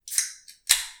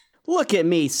Look at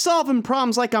me, solving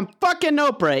problems like I'm fucking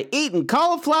Oprah, eating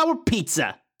cauliflower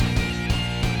pizza.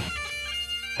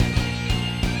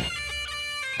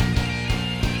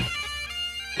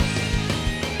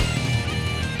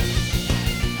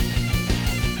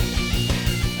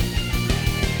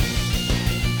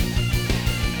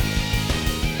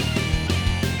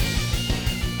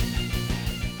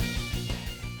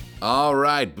 All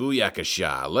right,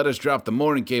 booyakasha. Let us drop the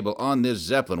mooring cable on this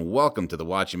Zeppelin. Welcome to the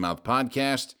Watch Your Mouth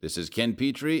podcast. This is Ken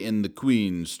Petrie in the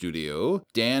Queen studio.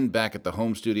 Dan back at the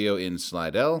home studio in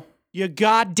Slidell. You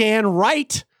goddamn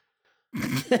right.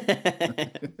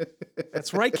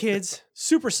 That's right, kids.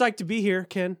 Super psyched to be here,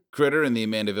 Ken. Critter in the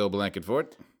Amandaville Blanket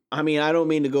Fort. I mean, I don't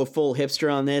mean to go full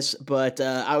hipster on this, but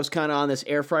I was kind of on this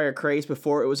air fryer craze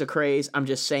before it was a craze. I'm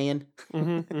just saying.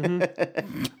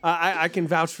 I can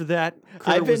vouch for that.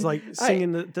 Critter was like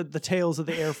singing the tales of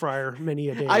the air fryer many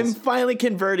a days. I'm finally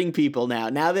converting people now.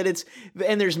 Now that it's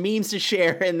and there's memes to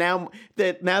share, and now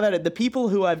that the people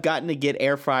who I've gotten to get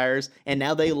air fryers and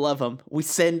now they love them.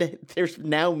 There's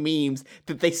now memes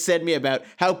that they send me about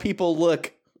how people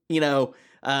look,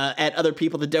 at other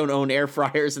people that don't own air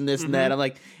fryers and this and that. I'm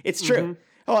like, it's true.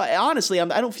 Oh, honestly,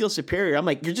 I don't feel superior. I'm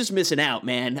like, you're just missing out,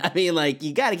 man. I mean, like,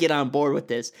 you got to get on board with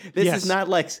this. This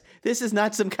is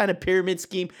not some kind of pyramid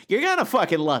scheme. You're gonna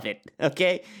fucking love it,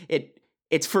 okay?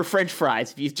 It's for French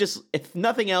fries. If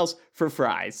nothing else, for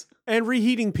fries and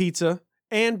reheating pizza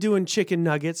and doing chicken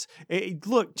nuggets.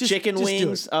 Look, chicken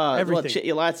wings,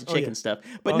 everything. Lots of chicken stuff.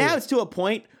 But now it's to a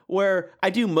point where I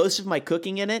do most of my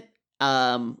cooking in it.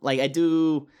 I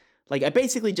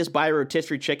basically just buy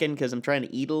rotisserie chicken because I'm trying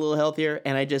to eat a little healthier,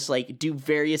 and I just do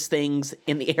various things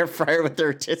in the air fryer with the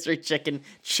rotisserie chicken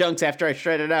chunks after I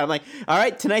shred it out. I'm like, all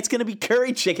right, tonight's gonna be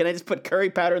curry chicken. I just put curry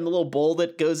powder in the little bowl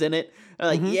that goes in it.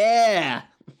 I'm like, yeah.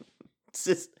 It's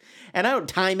just, and I don't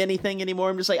time anything anymore.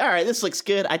 I'm just like, all right, this looks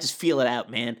good. I just feel it out,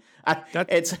 man. I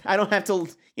don't have to,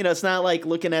 it's not like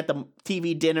looking at the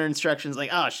TV dinner instructions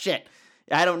like, oh shit,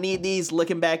 I don't need these,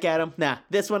 looking back at them. Nah,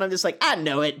 this one I'm just like, I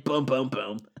know it. Boom, boom,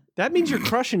 boom. That means you're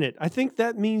crushing it. I think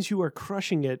that means you are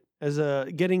crushing it as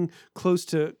getting close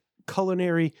to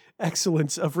culinary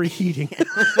excellence of reheating.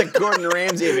 The Gordon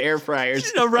Ramsay of air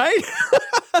fryers. Right?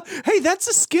 Hey, that's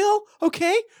a skill,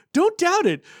 okay? Don't doubt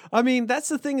it. I mean, that's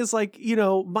the thing is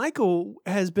Michael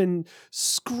has been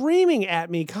screaming at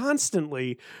me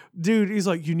constantly. Dude, he's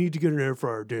like, you need to get an air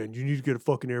fryer, Dan. You need to get a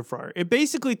fucking air fryer. It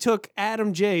basically took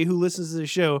Adam J., who listens to the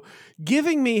show,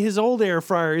 giving me his old air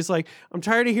fryer. He's like, I'm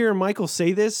tired of hearing Michael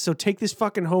say this, so take this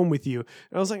fucking home with you.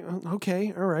 And I was like,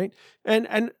 okay, all right.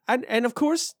 And of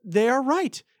course, they are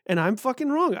right. And I'm fucking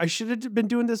wrong. I should have been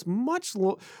doing this much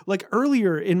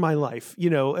earlier in my life,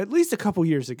 at least a couple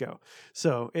years ago.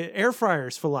 So air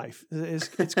fryers for life.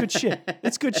 It's good shit.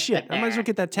 It's good shit. I might as well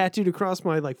get that tattooed across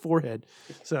my forehead.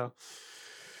 So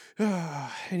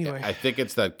anyway, I think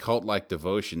it's that cult-like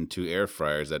devotion to air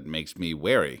fryers that makes me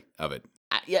wary of it.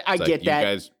 I get you that. You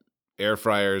guys, air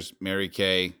fryers, Mary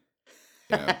Kay.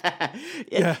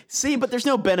 Yeah. See, but there's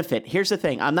no benefit. Here's the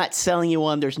thing. I'm not selling you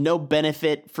one. There's no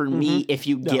benefit for me if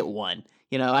you get one.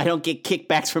 I don't get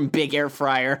kickbacks from Big Air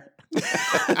Fryer.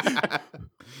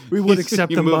 We would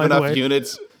accept them, by the way. You move enough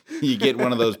units, you get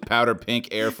one of those powder pink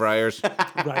air fryers.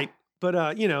 Right.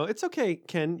 But, it's okay,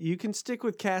 Ken. You can stick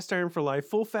with cast iron for life.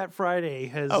 Full Fat Friday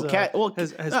has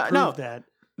proved that.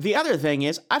 The other thing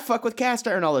is, I fuck with cast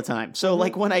iron all the time. So,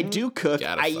 when I do cook,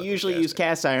 I usually use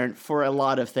cast iron for a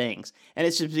lot of things. And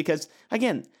it's just because,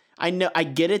 again, I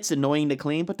get it's annoying to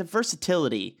clean, but the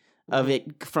versatility of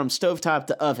it from stovetop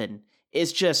to oven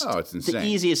is just the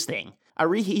easiest thing. I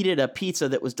reheated a pizza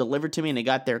that was delivered to me and it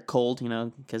got there cold,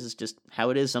 because it's just how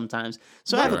it is sometimes.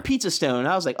 So I have a pizza stone and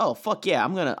I was like, oh, fuck yeah,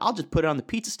 I'll just put it on the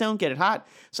pizza stone, get it hot.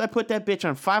 So I put that bitch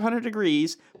on 500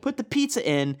 degrees, put the pizza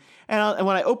in, and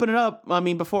when I open it up,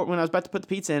 when I was about to put the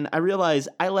pizza in, I realized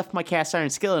I left my cast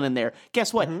iron skillet in there.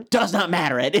 Guess what? Does not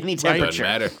matter at any temperature. Doesn't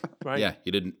matter. Right. Yeah,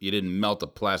 you didn't melt a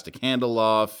plastic handle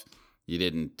off. You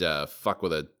didn't fuck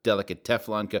with a delicate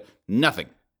Teflon cup. Nothing.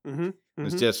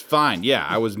 It's just fine. Yeah,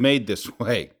 I was made this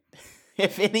way.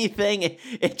 If anything,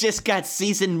 it just got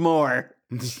seasoned more.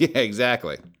 Yeah,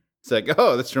 exactly. It's like,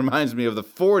 oh, this reminds me of the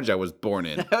forge I was born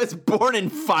in. I was born in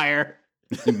fire.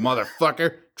 You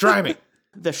motherfucker. Try me.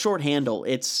 The short handle,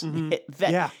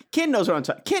 Ken knows what I'm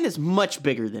talking. Ken is much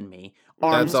bigger than me.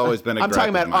 That's always been a I'm talking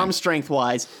about arm strength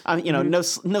wise. No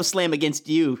slam against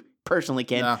you personally,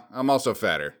 Ken. Nah, I'm also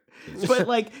fatter. But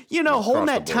holding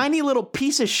that tiny little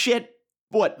piece of shit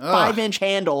 5-inch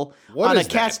handle on a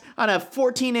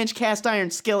 14-inch cast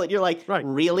iron skillet. You're like,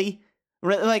 really?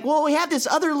 Like, well, we have this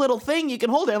other little thing you can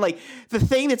hold it. Like, the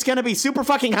thing that's going to be super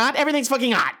fucking hot, everything's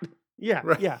fucking hot. Yeah,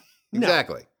 right. Yeah.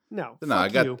 Exactly. No,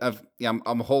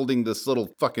 I'm holding this little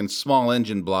fucking small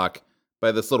engine block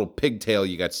by this little pigtail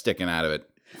you got sticking out of it.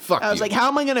 Fuck you. I was like, how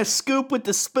am I going to scoop with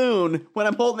the spoon when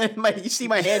I'm holding it? You see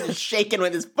my hand just shaking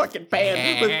with this fucking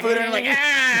pan with food, and I'm like,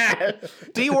 ah!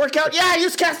 Do you work out? Yeah, I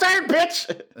use cast iron,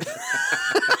 bitch!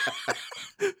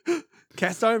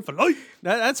 Cast iron for life.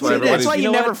 That's why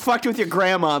you never fucked with your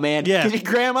grandma, man. Yeah. Because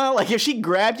your grandma, like, if she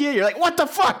grabbed you, you're like, what the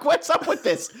fuck? What's up with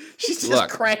this? She's just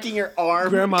cracking your arm.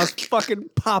 Grandma's fucking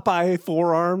Popeye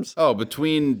forearms. Oh,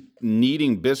 between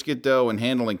kneading biscuit dough and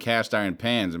handling cast iron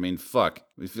pans, I mean, fuck.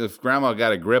 If grandma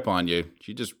got a grip on you,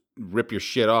 she'd just rip your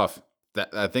shit off.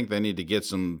 I think they need to get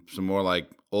some more, like,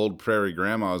 old prairie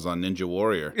grandmas on Ninja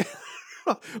Warrior.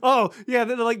 Oh, yeah,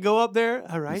 they like go up there.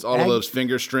 All right. It's all of those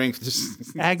finger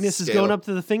strength. Agnes is going up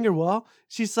to the finger wall.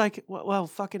 She's like, well,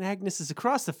 fucking Agnes is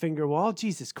across the finger wall.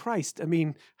 Jesus Christ. I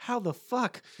mean, how the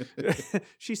fuck?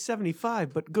 She's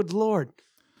 75, but good Lord.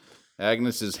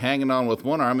 Agnes is hanging on with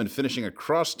one arm and finishing a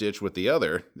cross stitch with the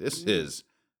other. This is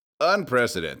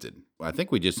unprecedented. I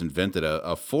think we just invented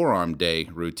a forearm day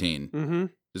routine. Mm-hmm.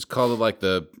 Just call it like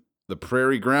the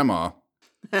prairie grandma.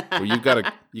 Where you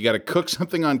gotta cook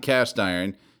something on cast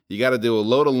iron, you gotta do a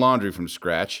load of laundry from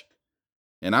scratch,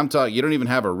 and I'm talking, you don't even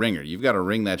have a wringer. You've got to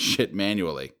wring that shit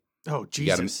manually. Oh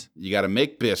Jesus! You gotta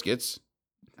make biscuits.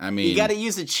 I mean, you gotta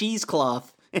use a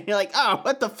cheesecloth, and you're like, oh,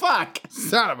 what the fuck?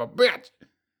 Son of a bitch!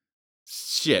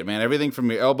 Shit, man, everything from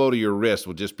your elbow to your wrist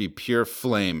will just be pure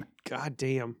flame. God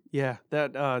damn! Yeah,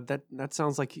 that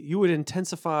sounds like you would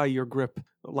intensify your grip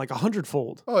like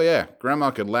 100-fold. Oh yeah,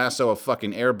 Grandma could lasso a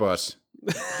fucking Airbus.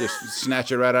 Just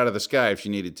snatch it right out of the sky if she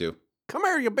needed to. Come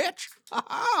here, you bitch.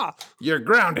 You're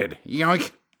grounded. Yoink.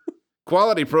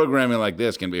 Quality programming like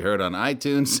this can be heard on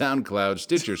iTunes, SoundCloud,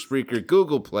 Stitcher, Spreaker,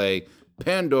 Google Play,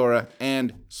 Pandora,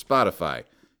 and Spotify.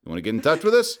 You want to get in touch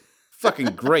with us?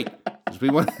 Fucking great. Because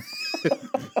we want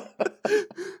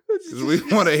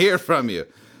to hear from you.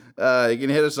 You can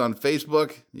hit us on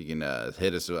Facebook. You can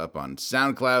hit us up on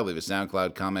SoundCloud. Leave a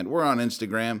SoundCloud comment. We're on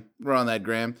Instagram. We're on that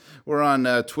gram. We're on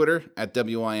Twitter at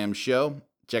WIM Show.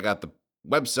 Check out the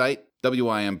website,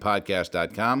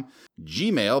 wimpodcast.com.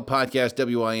 Gmail,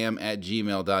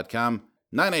 podcastwim@gmail.com.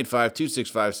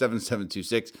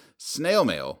 985-265-7726. Snail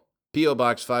mail, P.O.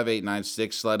 Box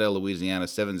 5896, Slidell, Louisiana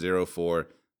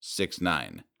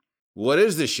 70469. What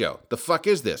is this show? The fuck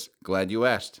is this? Glad you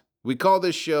asked. We call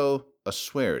this show a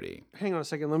swearity. Hang on a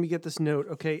second. Let me get this note.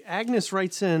 Okay, Agnes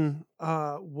writes in,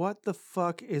 what the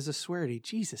fuck is a swearity?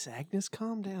 Jesus, Agnes,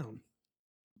 calm down.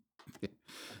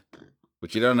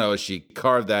 What you don't know is she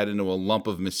carved that into a lump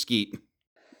of mesquite.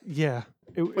 Yeah.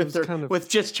 With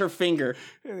just her finger.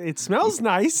 It smells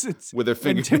nice. It's with her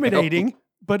finger intimidating,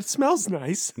 but it smells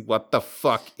nice. What the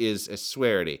fuck is a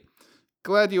swearity?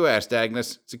 Glad you asked,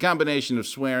 Agnes. It's a combination of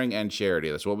swearing and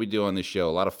charity. That's what we do on this show.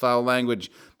 A lot of foul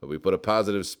language, but we put a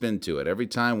positive spin to it. Every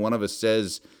time one of us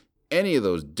says any of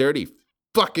those dirty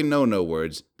fucking no-no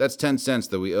words, that's 10 cents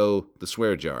that we owe the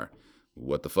swear jar.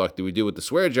 What the fuck do we do with the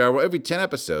swear jar? Well, every 10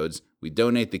 episodes, we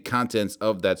donate the contents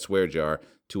of that swear jar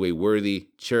to a worthy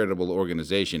charitable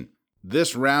organization.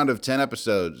 This round of 10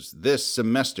 episodes, this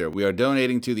semester, we are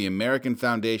donating to the American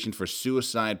Foundation for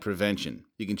Suicide Prevention.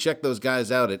 You can check those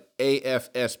guys out at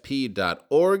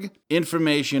afsp.org.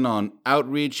 Information on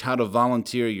outreach, how to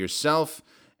volunteer yourself,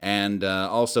 and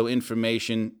also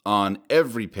information on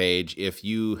every page if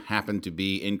you happen to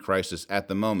be in crisis at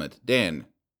the moment. Dan,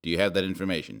 do you have that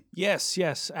information? Yes.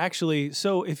 Actually,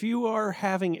 so if you are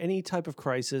having any type of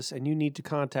crisis and you need to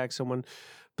contact someone,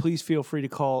 please feel free to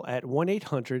call at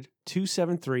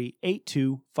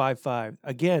 1-800-273-8255.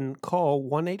 Again, call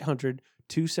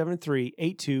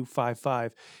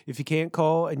 1-800-273-8255. If you can't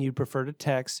call and you prefer to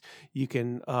text, you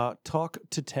can talk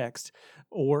to text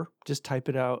or just type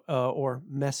it out or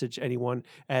message anyone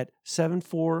at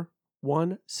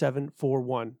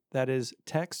 741-741. That is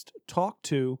text talk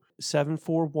to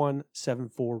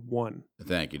 741-741.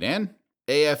 Thank you, Dan.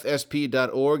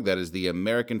 AFSP.org, that is the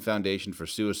American Foundation for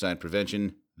Suicide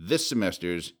Prevention, this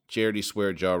semester's Charity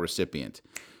Swear Jar recipient.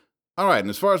 All right, and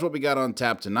as far as what we got on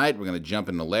tap tonight, we're going to jump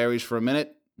into Larry's for a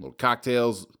minute. A little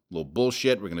cocktails, a little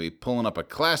bullshit. We're going to be pulling up a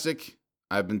classic,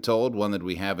 I've been told, one that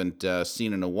we haven't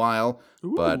seen in a while,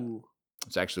 but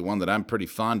it's actually one that I'm pretty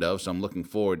fond of, so I'm looking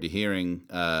forward to hearing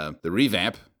the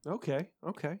revamp. Okay.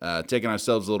 Taking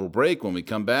ourselves a little break. When we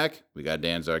come back, we got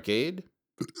Dan's Arcade.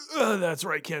 That's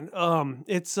right, Ken.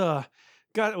 It's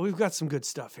We've got some good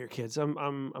stuff here, kids.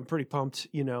 I'm pretty pumped.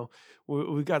 You know,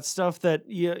 we've got stuff that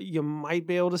you might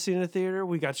be able to see in a theater.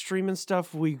 We got streaming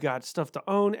stuff. We've got stuff to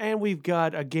own, and we've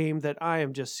got a game that I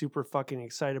am just super fucking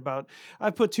excited about.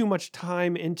 I've put too much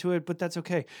time into it, but that's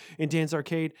okay. In Dan's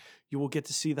Arcade, you will get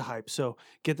to see the hype. So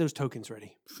get those tokens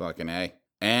ready. Fucking A.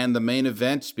 And the main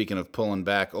event, speaking of pulling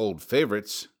back old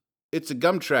favorites, it's a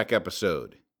Gumtrack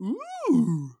episode.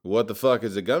 Ooh. What the fuck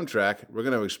is a Gumtrack? We're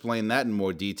going to explain that in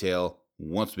more detail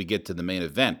once we get to the main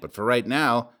event. But for right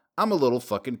now, I'm a little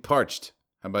fucking parched.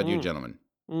 How about you, gentlemen?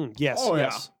 Yes, oh,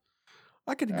 yes.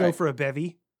 Yeah. I could go for a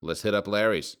bevy. Let's hit up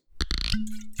Larry's.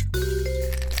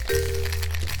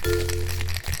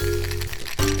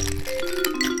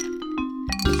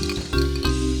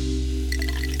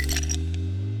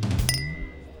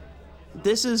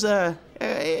 This is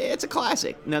it's a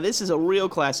classic. Now, this is a real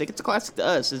classic. It's a classic to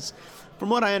us. It's, from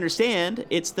what I understand,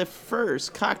 it's the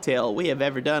first cocktail we have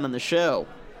ever done on the show.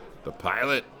 The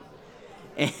pilot.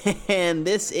 And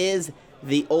this is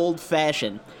the Old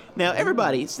Fashioned. Now,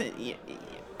 everybody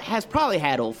has probably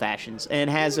had Old Fashions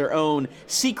and has their own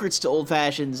secrets to Old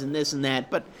Fashions and this and that.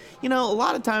 But, you know, a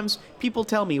lot of times people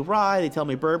tell me rye, they tell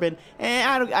me bourbon,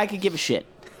 and I could give a shit.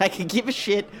 I could give a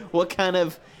shit what kind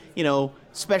of, you know,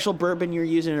 special bourbon you're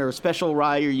using or special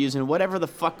rye you're using, whatever the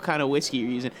fuck kind of whiskey you're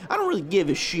using. I don't really give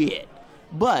a shit.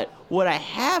 But what I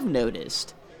have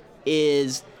noticed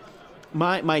is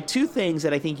my two things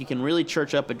that I think you can really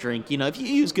church up a drink. You know, if you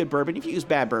use good bourbon, if you use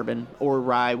bad bourbon or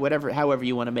rye, however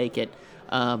you want to make it,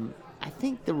 I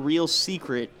think the real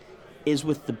secret is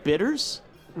with the bitters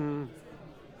and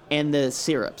the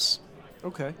syrups.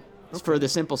 Okay. For the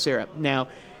simple syrup. Now,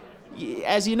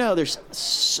 as you know, there's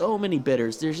so many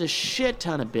bitters. There's a shit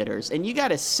ton of bitters. And you got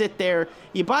to sit there.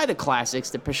 You buy the classics,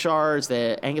 the Peshars,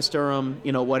 the Angostura,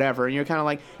 you know, whatever. And you're kind of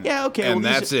like, yeah, okay. And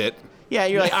that's it. Yeah,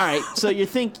 you're like, all right. So you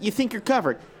think you're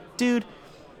covered. Dude,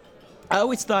 I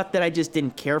always thought that I just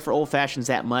didn't care for Old Fashions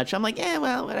that much. I'm like,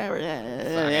 well, whatever.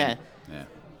 Yeah.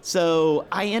 So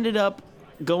I ended up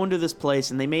going to this place,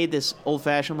 and they made this Old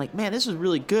Fashioned. I'm like, man, this is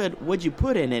really good. What'd you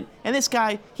put in it? And this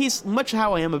guy, he's much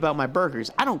how I am about my burgers.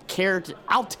 I don't care.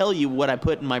 I'll tell you what I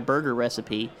put in my burger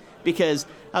recipe, because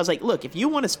I was like, look, if you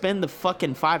want to spend the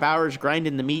fucking 5 hours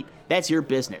grinding the meat, that's your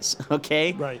business,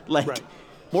 okay? Right. Like,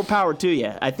 more power to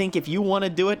you. I think if you want to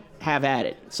do it, have at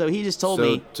it. So he just told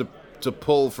me to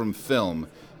pull from film.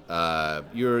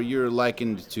 You're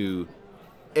likened to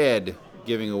Ed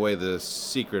giving away the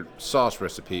secret sauce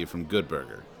recipe from Good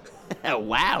Burger.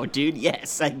 Wow, dude.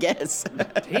 Yes, I guess.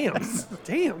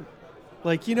 Damn.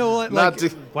 Like, you know what?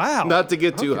 Wow. Not to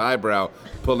get too highbrow,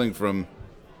 pulling from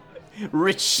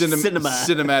rich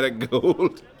cinematic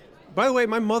gold. By the way,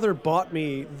 my mother bought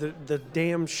me the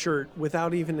damn shirt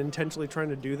without even intentionally trying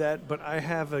to do that, but I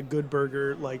have a Good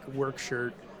Burger, like, work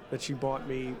shirt that she bought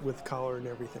me with collar and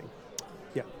everything.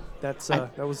 Yeah. That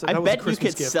was I a bet Christmas you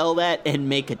could gift. sell that and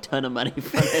make a ton of money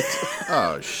from it.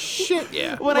 Oh shit!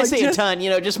 Yeah. When I say a ton, you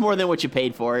know, just more than what you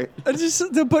paid for it.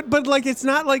 But like, it's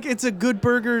not like it's a Good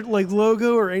Burger like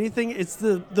logo or anything. It's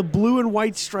the blue and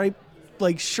white stripe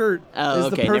like shirt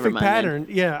is the perfect pattern.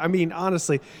 Then. Yeah, I mean,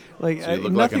 honestly, like so you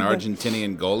look like an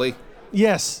Argentinian goalie.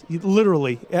 Yes,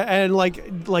 literally, and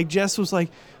like Jess was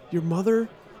like, your mother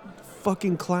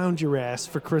fucking clowned your ass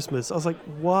for Christmas. I was like,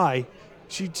 why?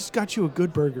 She just got you a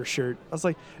Good Burger shirt. I was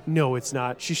like, no, it's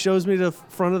not. She shows me the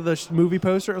front of the movie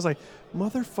poster. I was like,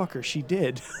 motherfucker, she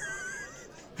did.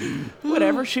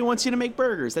 Whatever. She wants you to make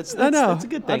burgers. That's a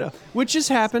good thing. Which just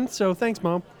happened, so thanks,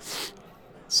 Mom.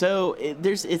 So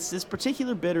it's this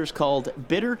particular bitter's called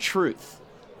Bitter Truth.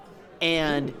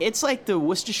 And it's like the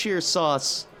Worcestershire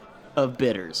sauce of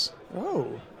bitters.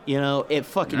 Oh. You know, it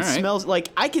fucking smells like,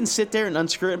 I can sit there and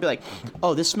unscrew it and be like,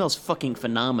 oh, this smells fucking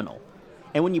phenomenal.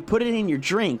 And when you put it in your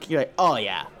drink, you're like, oh,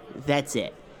 yeah, that's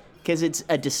it. Because it's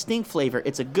a distinct flavor.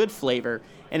 It's a good flavor.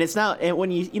 And it's not, and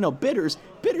when you know, bitters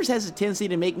has a tendency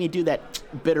to make me do that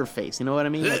bitter face. You know what I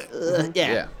mean? Like,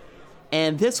 yeah.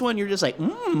 And this one, you're just like,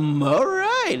 all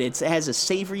right. It has a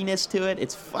savoriness to it.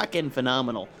 It's fucking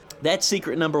phenomenal. That's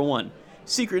secret number one.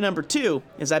 Secret number two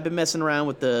is I've been messing around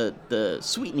with the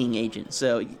sweetening agent.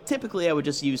 So typically I would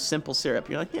just use simple syrup.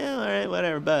 You're like, yeah, all right,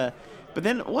 whatever, But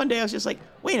then one day I was just like,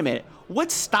 wait a minute,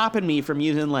 what's stopping me from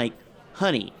using like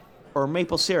honey or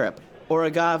maple syrup or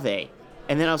agave?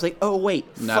 And then I was like, oh wait,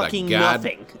 fucking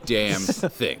nothing. Damn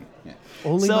thing. Yeah.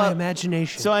 Only my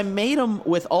imagination. So I made them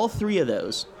with all three of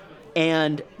those,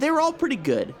 and they were all pretty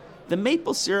good. The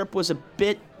maple syrup was a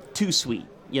bit too sweet.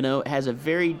 You know, it has a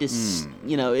very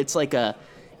you know, it's like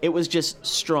it was just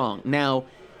strong. Now,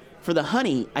 for the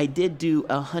honey, I did do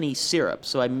a honey syrup.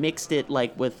 So I mixed it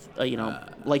like with, you know,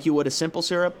 like you would a simple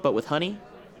syrup, but with honey.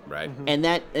 Right. And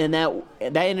that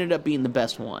ended up being the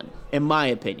best one, in my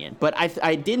opinion. But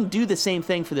I didn't do the same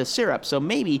thing for the syrup, so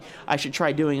maybe I should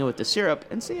try doing it with the syrup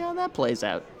and see how that plays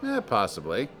out.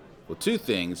 Possibly. Well, two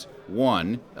things.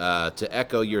 One, to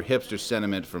echo your hipster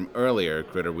sentiment from earlier,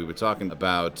 Critter, we were talking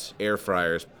about air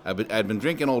fryers. I'd been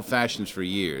drinking old fashions for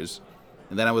years,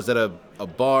 and then I was at a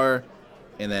bar,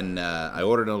 and then I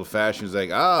ordered an old fashioned. It's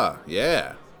like,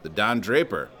 yeah, the Don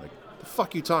Draper. Like, the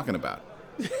fuck you talking about?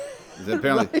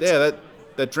 Apparently, right. Yeah,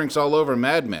 that drink's all over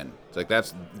Mad Men. It's like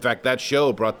in fact, that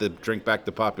show brought the drink back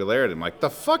to popularity. I'm like, the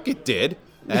fuck it did.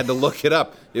 I had to look it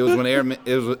up. It was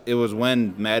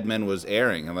when Mad Men was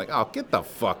airing. I'm like, oh, get the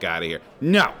fuck out of here.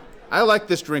 No, I liked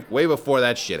this drink way before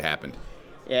that shit happened.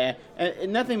 Yeah,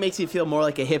 and nothing makes you feel more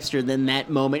like a hipster than that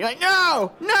moment. You're like,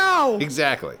 no.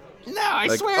 Exactly. No, I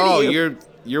swear to you.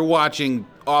 You're watching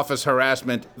Office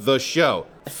Harassment, the show.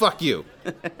 Fuck you.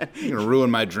 You're gonna ruin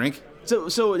my drink.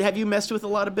 So have you messed with a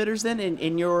lot of bitters then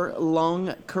in your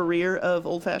long career of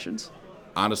old fashions?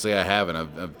 Honestly, I haven't.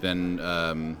 I've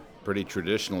been pretty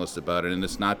traditionalist about it, and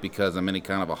it's not because I'm any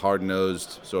kind of a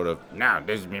hard-nosed sort of, no,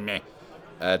 this is me.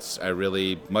 I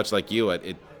really, much like you,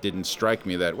 it didn't strike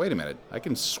me that, wait a minute, I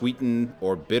can sweeten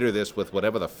or bitter this with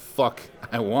whatever the fuck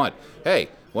I want. Hey,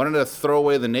 why don't I throw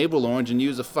away the navel orange and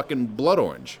use a fucking blood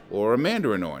orange or a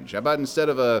mandarin orange? How about instead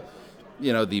of the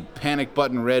panic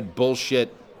button red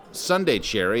bullshit Sunday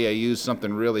cherry, I use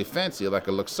something really fancy like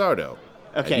a Luxardo.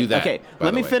 Okay.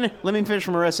 Let me finish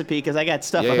from a recipe because I got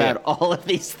stuff about all of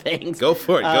these things. Go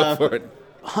for it.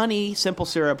 Honey simple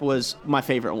syrup was my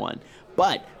favorite one,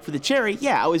 but for the cherry,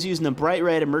 I was using the bright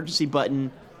red emergency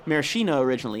button maraschino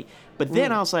originally. But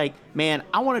then I was like, man,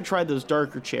 I want to try those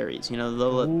darker cherries. The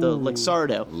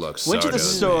Luxardo.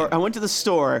 I went to the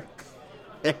store.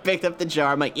 I picked up the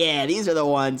jar. I'm like, yeah, these are the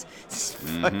ones. It's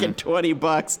fucking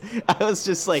 $20. I was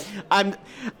just like, I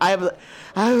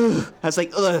was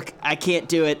like, look, I can't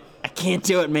do it. I can't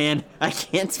do it, man. I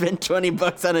can't spend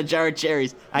 $20 on a jar of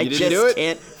cherries. I just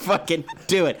can't fucking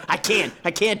do it. I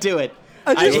can't do it.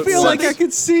 I just feel like I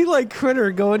could see like Critter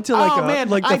going to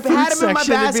like the fruit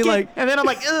section and be like, and then I'm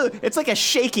like, ugh, it's like a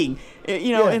shaking,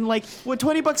 and like, would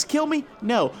 $20 kill me?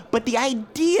 No, but the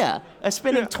idea of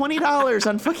spending $20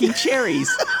 on fucking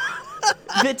cherries,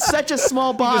 that's such a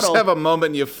small bottle. You just have a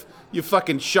moment and you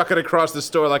fucking chuck it across the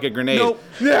store like a grenade.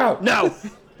 No.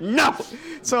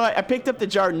 So I picked up the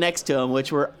jar next to them,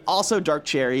 which were also dark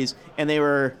cherries, and they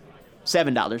were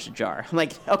 $7 a jar. I'm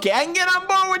like, okay, I can get on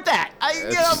board with that. I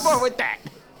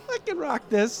can rock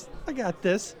this. I got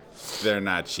this. They're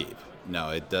not cheap.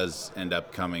 No, it does end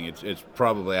up coming. It's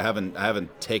probably I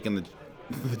haven't taken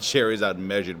the cherries out and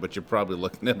measured, but you're probably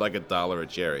looking at like $1 a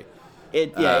cherry.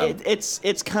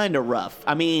 It's kind of rough.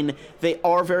 I mean, they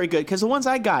are very good because the ones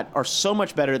I got are so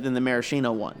much better than the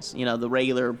maraschino ones. The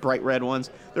regular bright red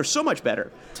ones. They're so much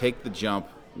better. Take the jump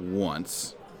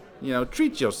once.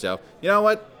 Treat yourself. You know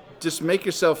what? Just make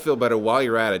yourself feel better while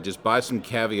you're at it. Just buy some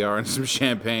caviar and some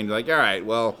champagne. You're like, all right,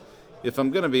 well, if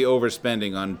I'm going to be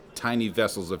overspending on tiny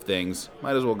vessels of things,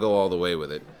 might as well go all the way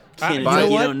with it. You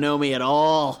don't know me at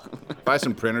all. Buy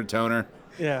some printer toner.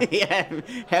 Yeah,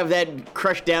 have that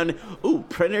crushed down. Ooh,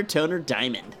 printer toner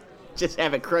diamond. Just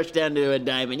have it crushed down to a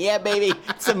diamond. Yeah, baby.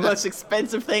 It's the most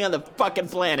expensive thing on the fucking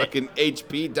planet. Fucking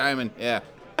HP diamond, yeah.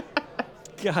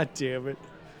 God damn it.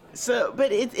 So,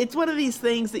 but it's one of these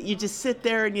things that you just sit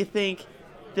there and you think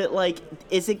that, like,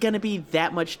 is it going to be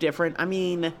that much different? I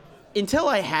mean, until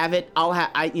I have it,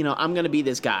 I'm going to be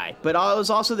this guy. But I was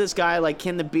also this guy, like,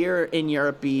 can the beer in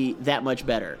Europe be that much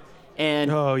better? And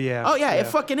it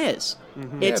fucking is.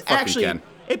 Mm-hmm. It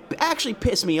actually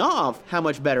pissed me off how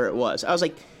much better it was. I was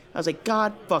like,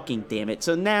 God fucking damn it.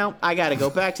 So now I got to go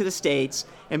back to the States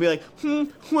and be like,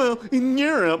 well, in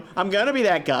Europe, I'm going to be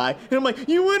that guy. And I'm like,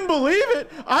 you wouldn't believe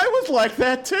it. I was like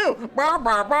that too.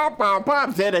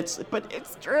 But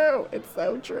it's true. It's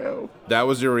so true. That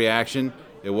was your reaction?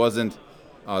 It wasn't,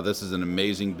 oh, this is an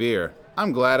amazing beer.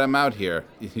 I'm glad I'm out here.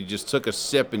 You just took a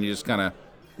sip and you just kind of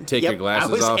take your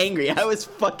glasses off. I was angry. I was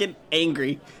fucking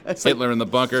angry. Hitler in the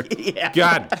bunker? Yeah.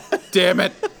 God damn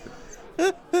it.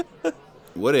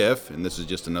 What if, and this is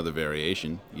just another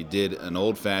variation, you did an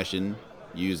old-fashioned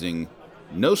using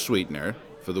no sweetener.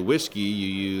 For the whiskey, you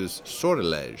use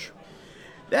sortilege.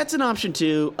 That's an option,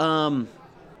 too. I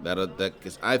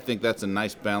think that's a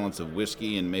nice balance of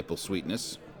whiskey and maple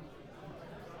sweetness.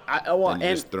 I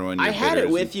had it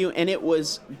with you, and it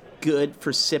was good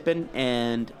for sipping,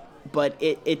 but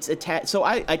it's attached. So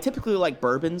I typically like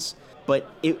bourbons, but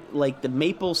it like the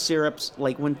maple syrups,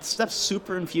 like when stuff's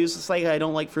super infused, it's like I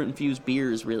don't like fruit infused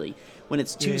beers really. When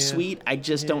it's too sweet, I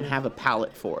just don't have a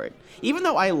palate for it. Even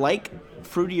though I like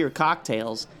fruitier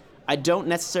cocktails, I don't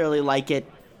necessarily like it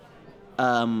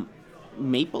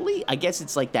mapley. I guess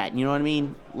it's like that. You know what I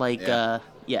mean? Like,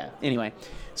 yeah. Anyway,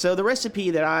 so the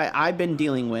recipe that I've been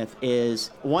dealing with is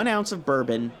 1 ounce of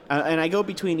bourbon, and I go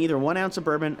between either 1 ounce of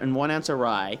bourbon and 1 ounce of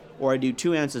rye, or I do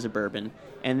 2 ounces of bourbon,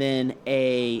 and then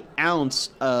a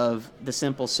ounce of the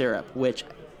simple syrup, which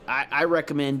I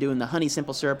recommend doing the honey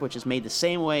simple syrup, which is made the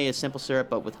same way as simple syrup,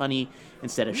 but with honey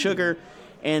instead of sugar.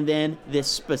 And then this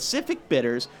specific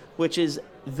bitters, which is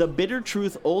the Bitter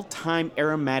Truth Old Time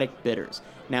Aromatic Bitters.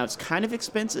 Now, it's kind of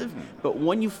expensive, but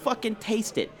when you fucking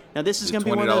taste it, now this is going to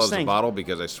be one of those things. $20 a bottle,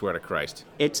 because I swear to Christ.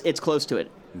 It's close to it.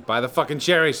 Buy the fucking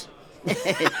cherries.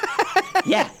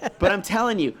 Yeah, but I'm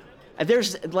telling you,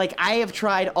 there's, like, I have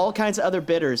tried all kinds of other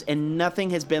bitters, and nothing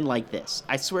has been like this.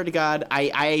 I swear to God,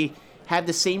 I have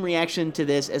the same reaction to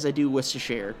this as I do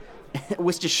Worcestershire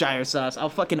sauce. I'll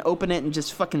fucking open it and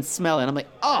just fucking smell it. I'm like,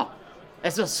 oh,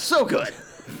 that smells so good.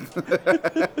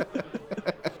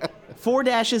 4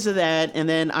 dashes of that, and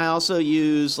then I also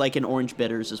use like an orange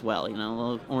bitters as well.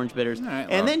 Little orange bitters. Right,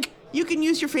 and then you can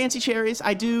use your fancy cherries.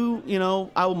 I do,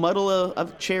 I'll muddle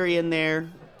a cherry in there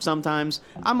sometimes.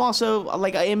 I'm also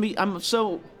like I'm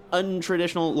so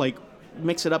untraditional, like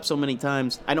mix it up so many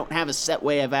times. I don't have a set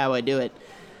way of how I do it.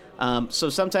 So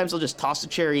sometimes I'll just toss the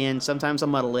cherry in. Sometimes I'll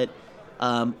muddle it.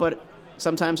 But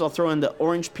sometimes I'll throw in the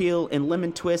orange peel and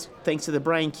lemon twist thanks to the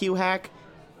Brian Q hack.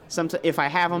 If I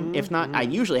have them. If not, I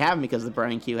usually have them because of the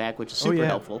Brian Q hack, which is super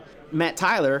helpful. Matt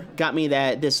Tyler got me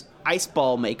this ice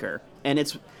ball maker, and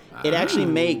it actually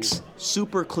makes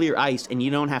super clear ice, and you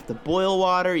don't have to boil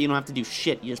water. You don't have to do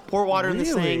shit. You just pour water in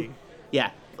this thing.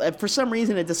 Yeah. For some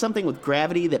reason, it does something with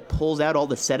gravity that pulls out all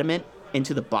the sediment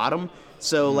into the bottom.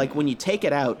 So, like, when you take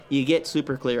it out, you get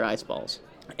super clear ice balls.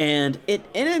 And it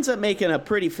ends up making a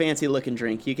pretty fancy-looking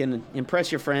drink. You can impress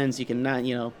your friends. You can not,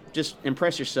 just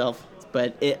impress yourself.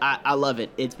 But I love it.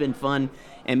 It's been fun.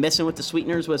 And messing with the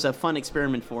sweeteners was a fun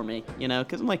experiment for me,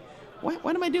 because I'm like,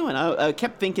 what am I doing? I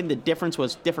kept thinking the difference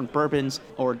was different bourbons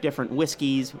or different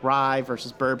whiskeys, rye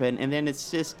versus bourbon. And then it's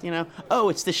just,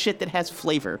 it's the shit that has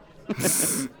flavor.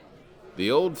 The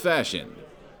old-fashioned.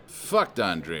 Fuck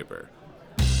Don Draper.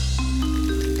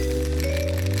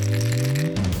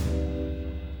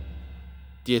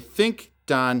 Do you think,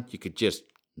 Don, you could just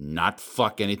not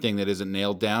fuck anything that isn't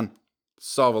nailed down?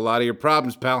 Solve a lot of your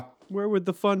problems, pal. Where would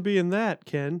the fun be in that,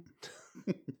 Ken?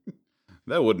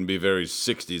 That wouldn't be very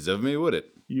 60s of me, would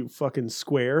it? You fucking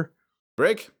square.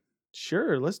 Break?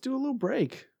 Sure, let's do a little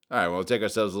break. All right, well, we'll take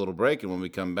ourselves a little break, and when we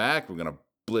come back, we're going to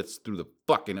blitz through the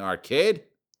fucking arcade.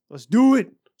 Let's do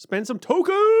it. Spend some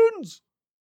tokens.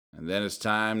 And then it's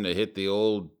time to hit the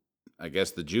old, I guess,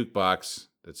 the jukebox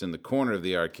that's in the corner of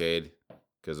the arcade.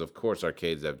 Because, of course,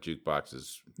 arcades have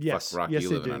jukeboxes. Yes. Fuck rock you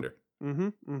living under.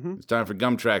 Mm-hmm. It's time for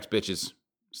Gum Tracks, bitches.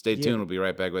 Stay tuned. We'll be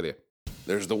right back with you.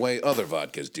 There's the way other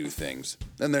vodkas do things.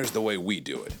 Then there's the way we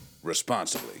do it.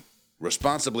 Responsibly.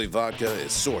 Responsibly vodka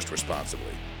is sourced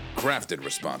responsibly. Crafted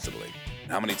responsibly.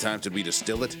 How many times did we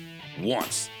distill it?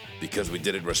 Once. Because we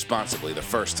did it responsibly the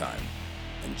first time.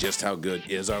 And just how good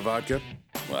is our vodka?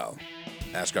 Well,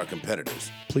 ask our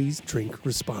competitors. Please drink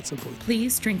responsibly.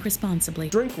 Please drink responsibly.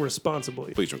 Drink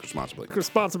responsibly. Please drink responsibly.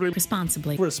 Responsibly.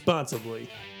 Responsibly. Responsibly.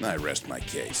 I rest my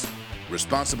case.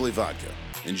 Responsibly vodka.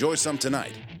 Enjoy some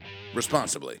tonight.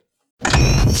 Responsibly.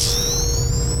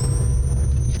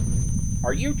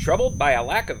 Are you troubled by a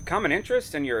lack of common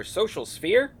interest in your social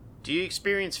sphere? Do you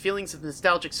experience feelings of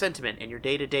nostalgic sentiment in your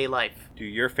day-to-day life? Do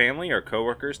your family or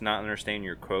coworkers not understand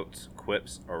your quotes,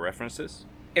 quips, or references?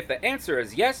 If the answer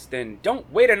is yes, then don't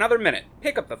wait another minute.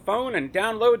 Pick up the phone and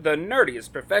download the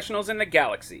nerdiest professionals in the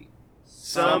galaxy.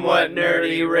 Somewhat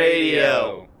Nerdy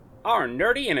Radio. Our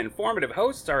nerdy and informative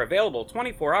hosts are available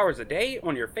 24 hours a day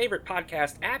on your favorite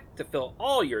podcast app to fill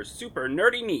all your super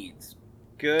nerdy needs.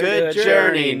 Good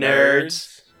journey,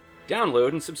 nerds. Download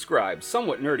and subscribe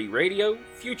Somewhat Nerdy Radio,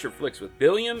 Future Flicks with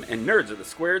Billiam, and Nerds of the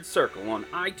Squared Circle on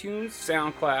iTunes,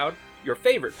 SoundCloud, your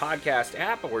favorite podcast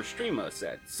app, or stream us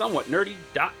at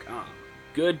somewhatnerdy.com.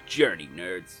 Good journey,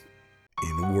 nerds.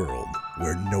 In a world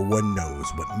where no one knows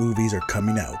what movies are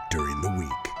coming out during the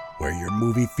week, where your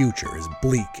movie future is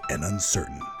bleak and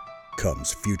uncertain,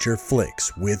 comes Future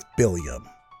Flicks with Billiam.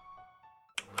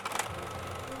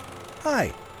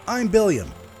 Hi, I'm Billiam.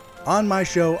 On my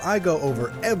show, I go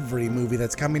over every movie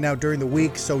that's coming out during the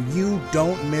week so you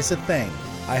don't miss a thing.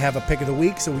 I have a pick of the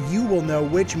week so you will know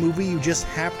which movie you just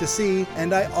have to see,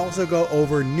 and I also go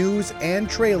over news and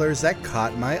trailers that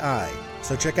caught my eye.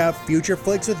 So check out Future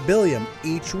Flicks with Billiam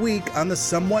each week on the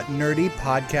Somewhat Nerdy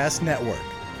Podcast Network.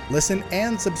 Listen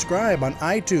and subscribe on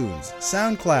iTunes,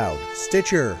 SoundCloud,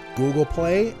 Stitcher, Google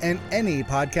Play, and any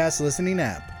podcast listening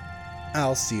app.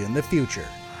 I'll see you in the future.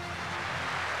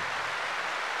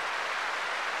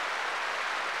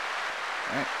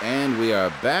 All right, and we are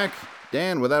back.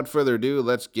 Dan, without further ado,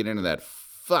 let's get into that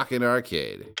fucking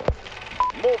arcade.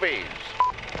 Movies.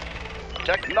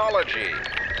 Technology.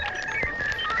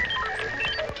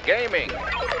 Gaming.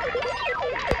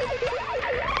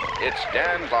 It's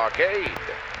Dan's Arcade.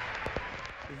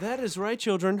 That is right,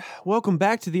 children. Welcome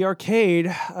back to the arcade.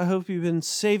 I hope you've been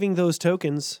saving those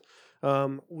tokens.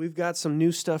 We've got some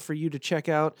new stuff for you to check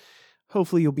out.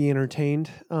 Hopefully you'll be entertained.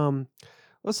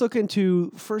 Let's look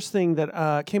into first thing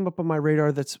that came up on my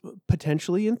radar that's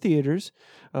potentially in theaters.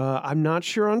 I'm not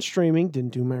sure on streaming.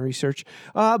 Didn't do my research.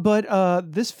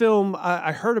 But this film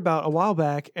I heard about a while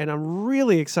back, and I'm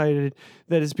really excited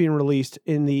that it's being released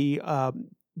in the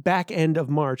back end of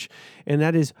March, and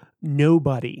that is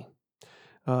Nobody.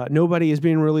 Nobody is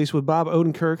being released with Bob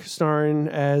Odenkirk starring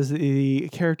as the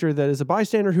character that is a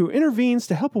bystander who intervenes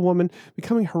to help a woman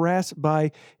becoming harassed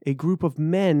by a group of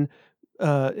men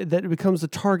that becomes the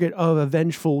target of a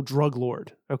vengeful drug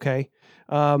lord. Okay.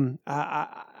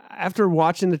 After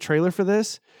watching the trailer for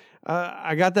this,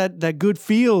 I got that good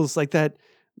feels, like that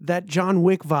John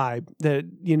Wick vibe that,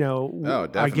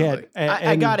 I get.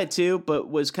 I got it too, but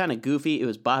was kind of goofy. It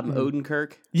was Bob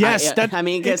Odenkirk. Yes.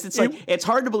 It's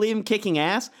hard to believe him kicking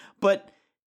ass, but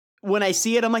when I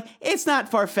see it, I'm like, it's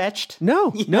not far-fetched.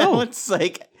 No, no. It's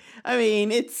like,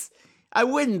 I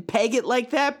wouldn't peg it like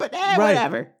that, but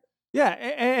whatever. Yeah,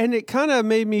 and it kind of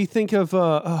made me think of,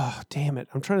 damn it,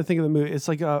 I'm trying to think of the movie. It's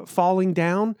like Falling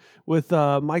Down with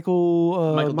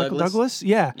Michael Douglas.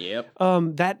 Yeah. Yep.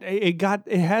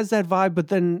 It has that vibe, but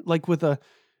then like with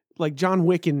John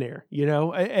Wick in there,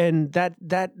 and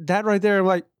that right there, I'm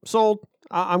like, sold.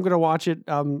 I'm gonna watch it.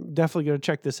 I'm definitely gonna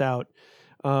check this out.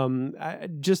 I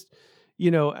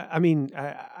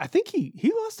think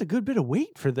he lost a good bit of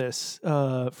weight for this,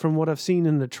 from what I've seen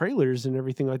in the trailers and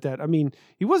everything like that. I mean,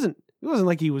 he wasn't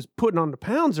like he was putting on the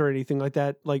pounds or anything like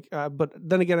that. But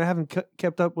then again, I haven't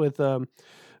kept up with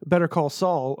Better Call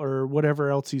Saul or whatever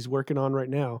else he's working on right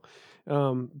now.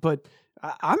 But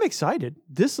I'm excited.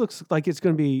 This looks like it's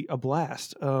going to be a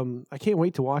blast. I can't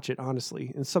wait to watch it,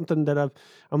 honestly. It's something that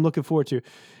I'm looking forward to.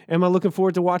 Am I looking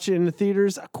forward to watching it in the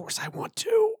theaters? Of course I want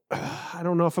to. I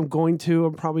don't know if I'm going to.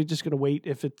 I'm probably just going to wait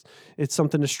if it's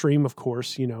something to stream, of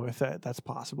course, if that's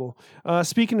possible.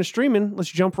 Speaking of streaming, let's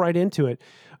jump right into it.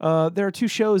 There are two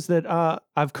shows that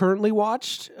I've currently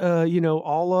watched,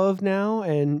 all of now,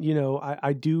 and,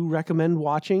 I do recommend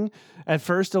watching. At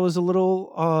first, I was a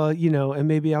little, and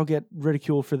maybe I'll get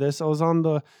ridiculed for this. I was on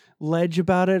the ledge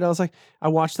about it. I was like, I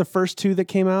watched the first two that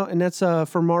came out, and that's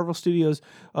for Marvel Studios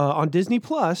on Disney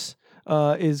Plus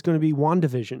is going to be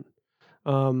WandaVision.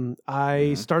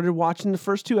 I started watching the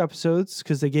first two episodes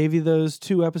because they gave you those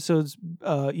two episodes,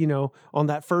 on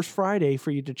that first Friday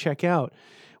for you to check out.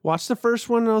 Watched the first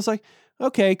one and I was like,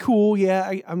 okay, cool.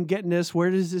 Yeah, I'm getting this. Where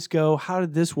does this go? How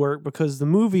did this work? Because the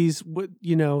movies,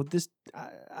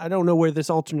 I don't know where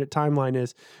this alternate timeline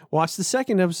is. Watched the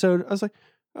second episode. I was like,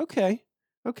 okay.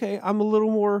 I'm a little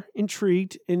more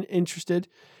intrigued and interested.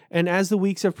 And as the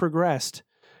weeks have progressed,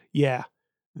 yeah,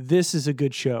 this is a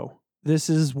good show.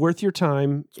 This is worth your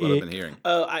time. That's what I've been hearing.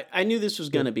 I knew this was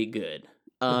going to be good.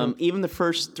 Even the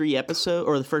first three episodes,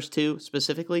 or the first two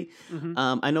specifically,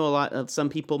 I know some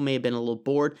people may have been a little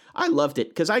bored. I loved it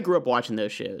because I grew up watching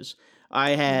those shows.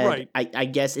 I had, I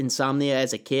guess, insomnia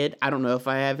as a kid. I don't know if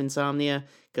I have insomnia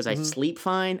because I sleep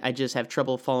fine. I just have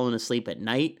trouble falling asleep at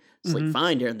night. Sleep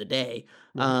fine during the day.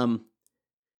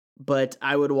 But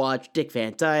I would watch Dick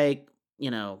Van Dyke,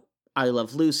 I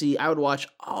Love Lucy. I would watch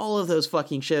all of those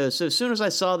fucking shows. So as soon as I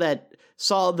saw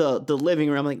the living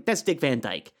room, I'm like, that's Dick Van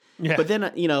Dyke. Yeah. But then,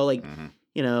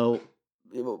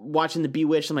 watching the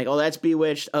Bewitched, I'm like, oh, that's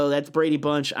Bewitched. Oh, that's Brady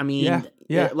Bunch. I mean,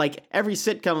 like every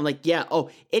sitcom, I'm like, yeah,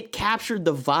 it captured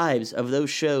the vibes of those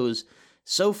shows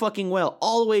so fucking well,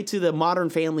 all the way to the Modern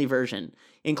Family version,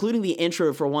 including the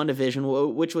intro for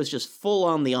WandaVision, which was just full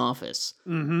on The Office.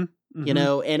 And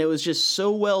it was just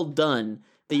so well done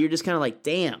that you're just kind of like,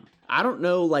 damn. I don't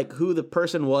know who the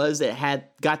person was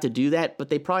that got to do that, but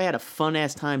they probably had a fun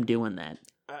ass time doing that.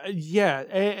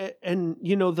 And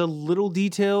the little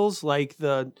details, like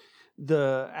the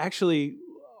actually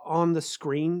on the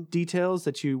screen details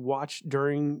that you watch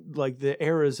during the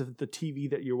eras of the TV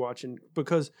that you're watching,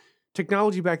 because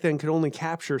technology back then could only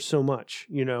capture so much.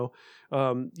 You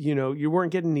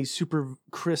weren't getting these super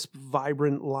crisp,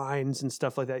 vibrant lines and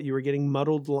stuff like that. You were getting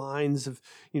muddled lines of,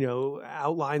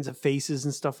 outlines of faces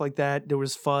and stuff like that. There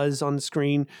was fuzz on the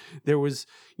screen. There was,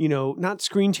 not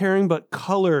screen tearing, but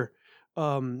color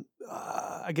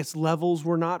I guess levels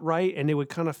were not right, and it would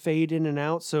kind of fade in and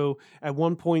out. So at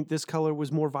one point, this color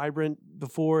was more vibrant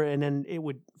before, and then it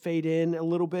would fade in a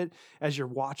little bit as you're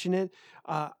watching it.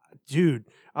 Dude,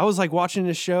 I was like watching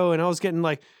this show, and I was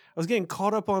getting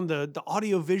caught up on the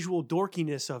audio visual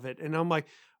dorkiness of it, and I'm like,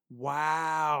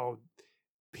 wow,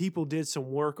 people did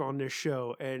some work on this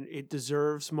show, and it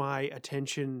deserves my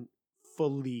attention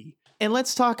fully. And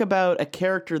let's talk about a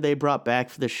character they brought back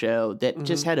for the show that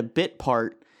just had a bit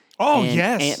part. Oh,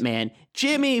 yes. Ant-Man.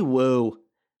 Jimmy Woo.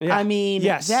 Yeah. I mean,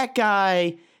 that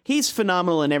guy, he's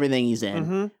phenomenal in everything he's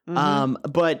in.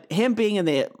 But him being in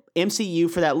the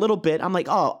MCU for that little bit, I'm like,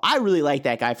 oh, I really like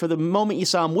that guy. For the moment you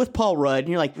saw him with Paul Rudd, and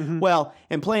you're like, well,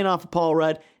 and playing off of Paul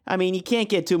Rudd, I mean, you can't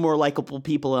get two more likable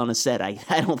people on a set, I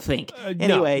don't think.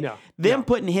 Anyway,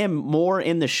 putting him more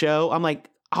in the show, I'm like,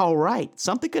 all right,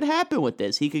 something could happen with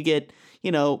this. He could get,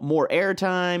 more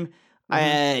airtime.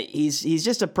 He's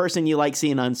just a person you like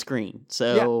seeing on screen.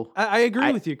 So I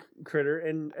agree with you, Critter.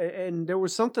 And there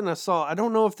was something I saw. I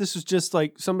don't know if this was just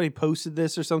like somebody posted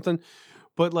this or something,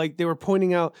 but like they were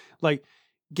pointing out like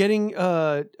getting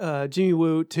Jimmy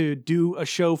Woo to do a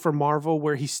show for Marvel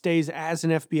where he stays as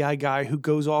an FBI guy who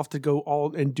goes off to do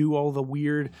all the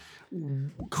weird,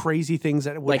 crazy things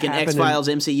that would happen. Like an X-Files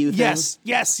MCU thing?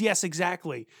 Yes,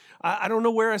 exactly. I don't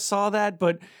know where I saw that,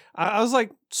 but I was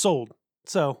like, sold.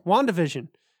 So, WandaVision,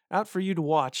 out for you to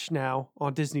watch now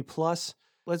on Disney+.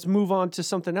 Let's move on to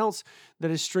something else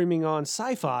that is streaming on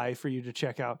Sci-Fi for you to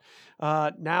check out.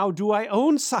 Now, do I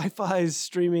own Sci-Fi's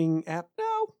streaming app?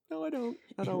 No, I don't.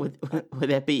 Would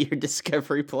that be your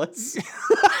Discovery Plus? By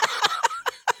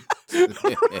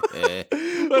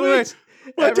the way,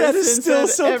 my dad is still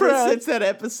so proud. Ever since that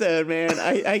episode, man,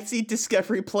 I see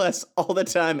Discovery Plus all the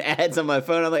time, ads on my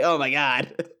phone. I'm like, oh my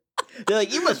God. They're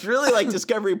like, you must really like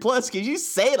Discovery Plus because you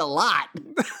say it a lot.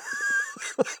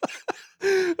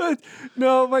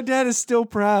 No, my dad is still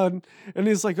proud. And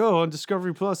he's like, oh, on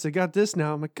Discovery Plus, they got this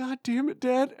now. I'm like, God damn it,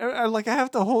 Dad. I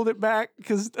have to hold it back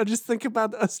because I just think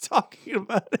about us talking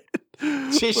about it.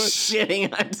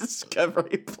 Shitting on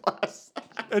Discovery Plus.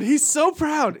 And he's so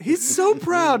proud. He's so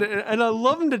proud. And I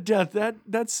love him to death.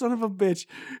 That son of a bitch.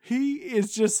 He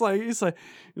is just like, he's like,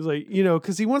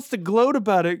 because he wants to gloat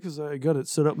about it because I got it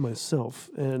set up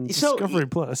myself. And Discovery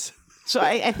Plus. So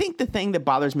I think the thing that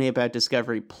bothers me about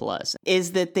Discovery Plus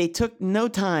is that they took no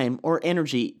time or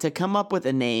energy to come up with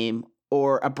a name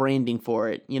or a branding for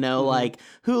it. Like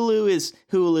Hulu is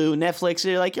Hulu, Netflix,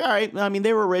 they're like, all right, I mean,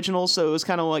 they were original, so it was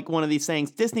kind of like one of these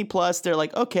things. Disney Plus, they're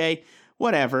like, okay,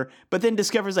 whatever. But then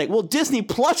Discovery's like, well, Disney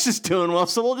Plus is doing well,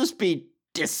 so we'll just be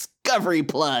Discovery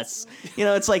Plus.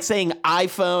 It's like saying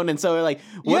iPhone, and so we're like,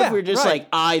 what if we're just like,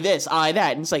 I this, I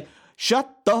that? And it's like, shut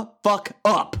the fuck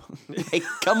up.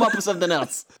 Come up with something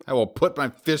else. I will put my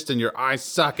fist in your eye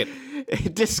socket.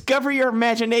 Discover your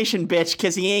imagination, bitch,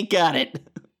 because he ain't got it.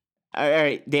 All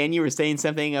right, Dan, you were saying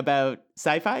something about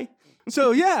Sci-Fi?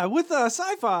 So, yeah, with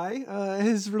Sci-Fi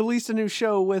has released a new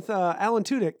show with Alan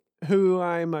Tudyk, who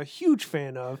I'm a huge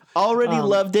fan of. Already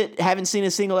loved it. Haven't seen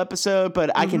a single episode,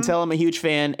 but I can tell I'm a huge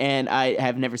fan, and I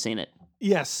have never seen it.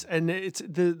 Yes, and it's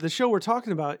the show we're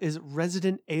talking about is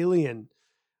Resident Alien.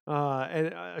 And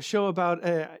a show about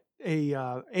a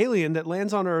alien that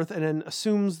lands on Earth and then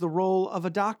assumes the role of a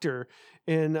doctor.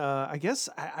 And I guess,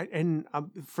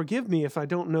 forgive me if I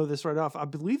don't know this right off, I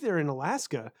believe they're in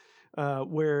Alaska,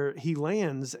 where he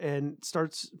lands and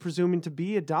starts presuming to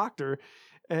be a doctor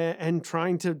and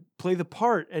trying to play the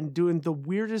part and doing the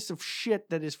weirdest of shit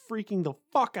that is freaking the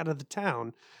fuck out of the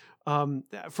town.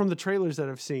 From the trailers that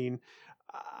I've seen,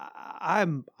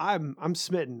 I'm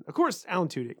smitten. Of course, Alan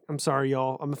Tudyk. I'm sorry,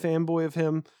 y'all. I'm a fanboy of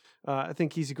him. I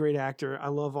think he's a great actor. I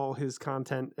love all his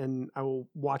content, and I will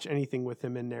watch anything with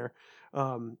him in there.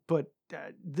 But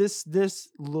this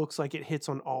looks like it hits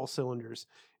on all cylinders.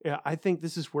 Yeah, I think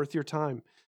this is worth your time.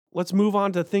 Let's move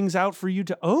on to things out for you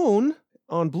to own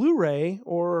on Blu-ray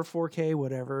or 4K,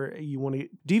 whatever you want to.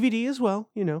 DVD as well,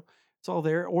 It's all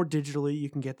there, or digitally, you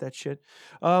can get that shit.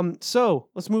 So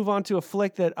let's move on to a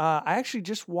flick that I actually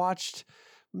just watched,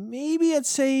 maybe I'd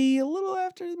say a little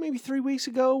after, maybe 3 weeks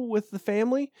ago with the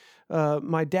family.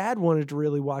 My dad wanted to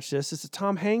really watch this. It's a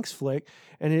Tom Hanks flick,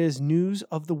 and it is News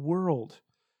of the World.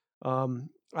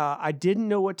 I didn't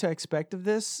know what to expect of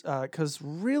this, because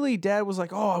really Dad was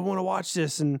like, oh, I want to watch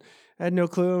this, and I had no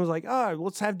clue. I was like, oh,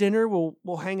 let's have dinner.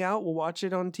 We'll hang out. We'll watch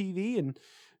it on TV and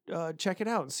check it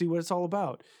out and see what it's all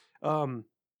about.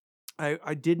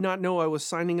 I did not know I was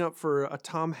signing up for a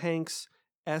Tom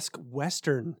Hanks-esque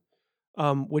Western,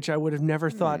 which I would have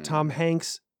never thought Tom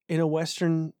Hanks in a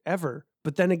Western ever.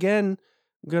 But then again,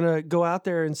 going to go out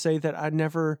there and say that I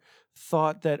never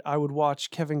thought that I would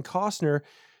watch Kevin Costner.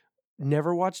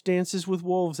 Never watched Dances with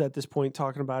Wolves at this point,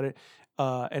 talking about it.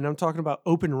 And I'm talking about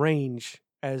Open Range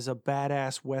as a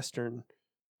badass Western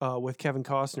with Kevin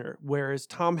Costner. Whereas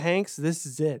Tom Hanks, this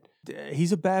is it.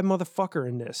 He's a bad motherfucker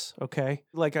in this, okay?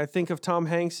 Like, I think of Tom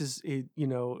Hanks as,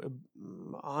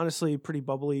 honestly, pretty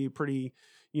bubbly, pretty,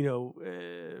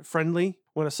 friendly.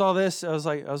 When I saw this, I was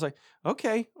like,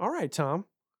 okay, all right, Tom.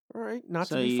 All right, not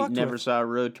to be fucked with. So you never saw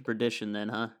Road to Perdition then,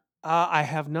 huh? I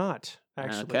have not,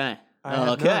 actually. Okay.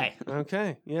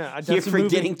 Okay. Yeah. You're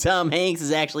forgetting Tom Hanks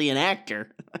is actually an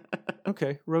actor.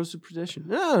 Okay. Rose of Perdition.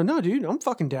 No, dude. I'm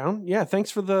fucking down. Yeah.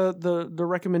 Thanks for the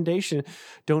recommendation.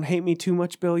 Don't hate me too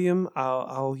much, Billiam.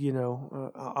 I'll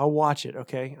watch it.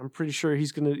 Okay. I'm pretty sure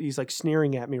he's like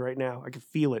sneering at me right now. I can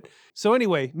feel it. So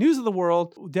anyway, news of the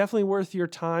world, definitely worth your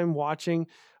time watching.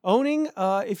 Owning,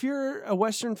 if you're a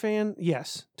Western fan,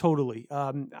 yes, totally.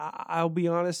 I'll be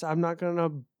honest, I'm not going to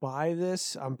buy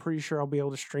this. I'm pretty sure I'll be able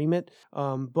to stream it,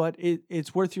 but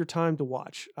it's worth your time to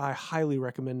watch. I highly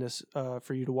recommend this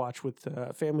for you to watch with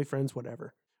family, friends,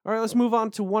 whatever. All right, let's move on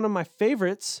to one of my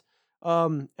favorites,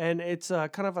 and it's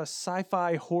kind of a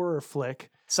sci-fi horror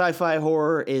flick. Sci-fi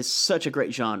horror is such a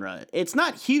great genre. It's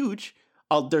not huge.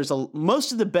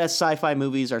 Most of the best sci-fi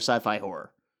movies are sci-fi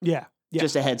horror. Yeah. Yeah.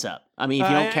 Just a heads up. I mean, if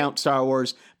you don't count Star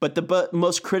Wars, but the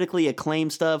most critically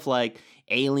acclaimed stuff like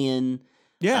Alien,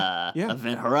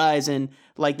 Event Horizon,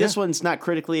 like this one's not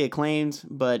critically acclaimed,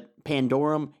 but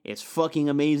Pandorum is fucking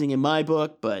amazing in my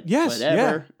book, but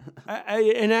whatever. Yeah.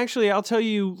 And actually, I'll tell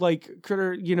you, like,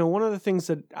 Critter, one of the things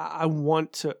that I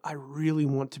really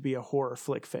want to be a horror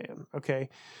flick fan, okay?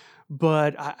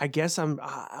 But I guess I'm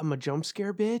a jump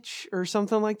scare bitch or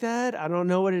something like that. I don't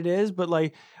know what it is, but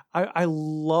like I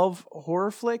love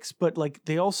horror flicks, but like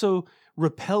they also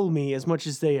repel me as much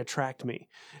as they attract me.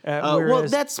 Well,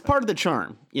 that's part of the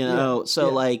charm, So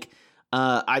like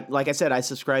I said, I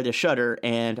subscribe to Shudder,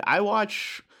 and I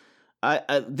watch.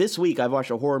 This week I've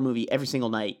watched a horror movie every single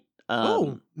night.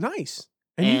 Nice!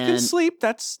 And you can sleep.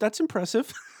 That's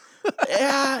impressive.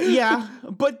 Yeah,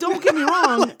 but don't get me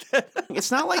wrong.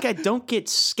 It's not like I don't get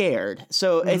scared.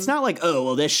 So it's not like, oh,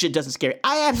 well, this shit doesn't scare me.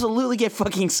 I absolutely get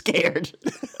fucking scared.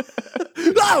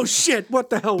 Oh, shit.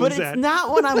 What the hell was that? But it's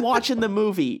not when I'm watching the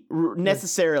movie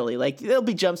necessarily. Like, there'll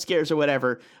be jump scares or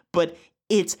whatever. But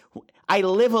I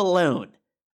live alone.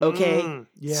 Okay?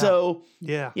 So,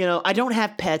 I don't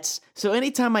have pets. So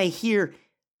anytime I hear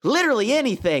literally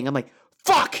anything, I'm like,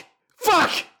 fuck!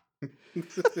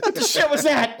 What the shit was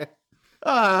that?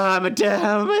 Oh, I'm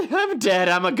dead.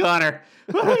 I'm a goner.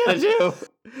 What am I gonna do?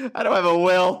 I don't have a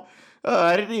will.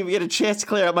 I didn't even get a chance to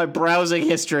clear out my browsing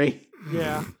history.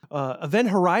 Yeah. Event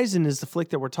Horizon is the flick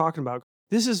that we're talking about.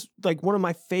 This is like one of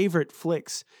my favorite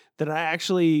flicks that I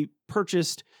actually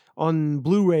purchased on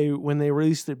Blu-ray when they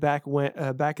released it back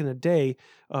in the day,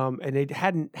 and they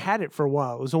hadn't had it for a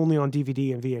while. It was only on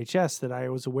DVD and VHS that I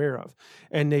was aware of,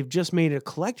 and they've just made a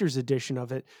collector's edition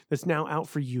of it that's now out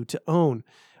for you to own.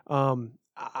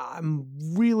 I'm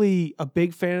really a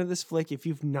big fan of this flick. If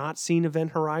you've not seen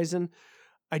Event Horizon,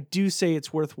 I do say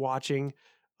it's worth watching.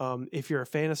 If you're a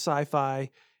fan of sci-fi,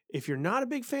 if you're not a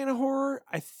big fan of horror,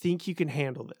 I think you can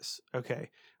handle this. Okay,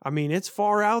 I mean, it's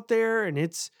far out there and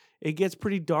it gets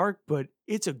pretty dark, but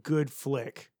it's a good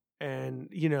flick. And,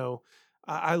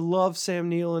 I love Sam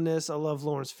Neill in this. I love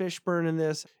Lawrence Fishburne in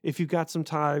this. If you've got some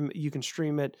time, you can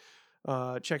stream it.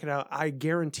 Check it out. I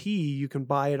guarantee you can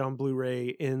buy it on Blu-ray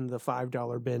in the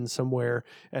 $5 bin somewhere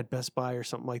at Best Buy or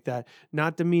something like that.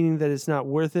 Not demeaning that it's not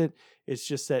worth it. It's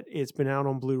just that it's been out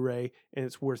on Blu-ray and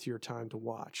it's worth your time to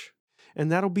watch.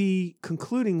 And that'll be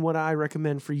concluding what I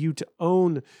recommend for you to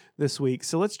own this week.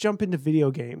 So let's jump into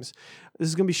video games. This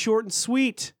is going to be short and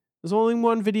sweet. There's only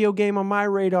one video game on my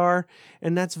radar,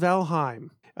 and that's Valheim.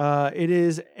 It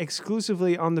is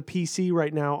exclusively on the PC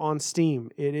right now on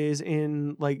Steam. It is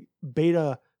in like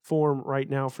beta form right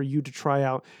now for you to try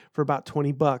out for about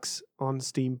 $20 on the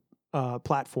Steam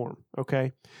platform.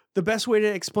 Okay. The best way to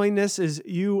explain this is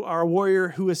you are a warrior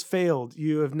who has failed.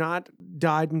 You have not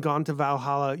died and gone to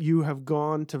Valhalla. You have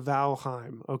gone to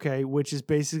Valheim. Okay. Which is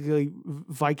basically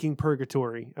Viking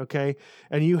purgatory. Okay.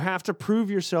 And you have to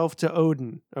prove yourself to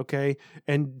Odin. Okay.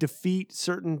 And defeat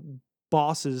certain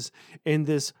bosses in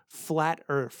this flat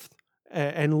earth.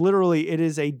 And literally, it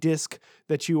is a disc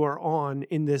that you are on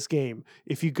in this game.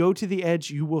 If you go to the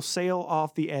edge, you will sail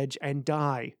off the edge and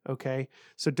die, okay?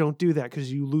 So don't do that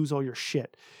because you lose all your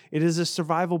shit. It is a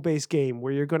survival-based game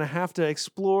where you're going to have to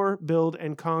explore, build,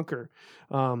 and conquer.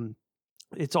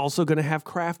 It's also going to have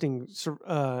crafting.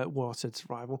 Well, I said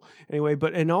survival anyway,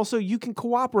 and also you can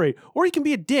cooperate or you can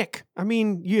be a dick. I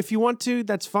mean, if you want to,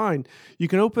 that's fine. You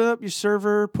can open up your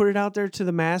server, put it out there to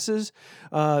the masses.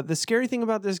 The scary thing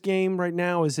about this game right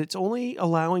now is it's only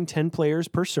allowing 10 players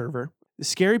per server. The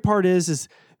scary part is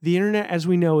the internet, as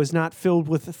we know, is not filled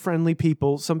with friendly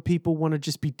people. Some people want to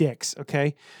just be dicks,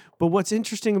 okay? But what's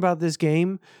interesting about this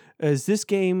game is this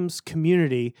game's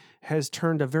community has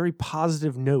turned a very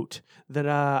positive note that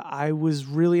I was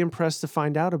really impressed to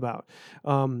find out about.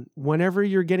 Whenever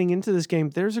you're getting into this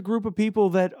game, there's a group of people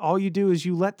that all you do is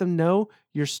you let them know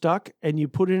you're stuck and you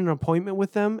put in an appointment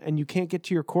with them and you can't get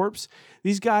to your corpse.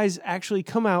 These guys actually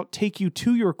come out, take you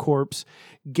to your corpse,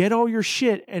 get all your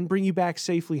shit, and bring you back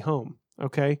safely home.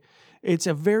 Okay? It's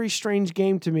a very strange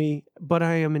game to me, but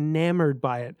I am enamored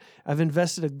by it. I've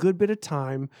invested a good bit of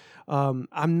time.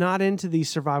 I'm not into these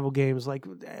survival games like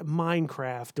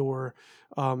Minecraft or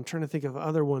I'm trying to think of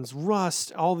other ones,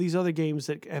 Rust, all these other games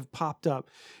that have popped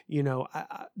up, you know.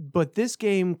 But this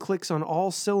game clicks on all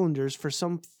cylinders for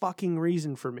some fucking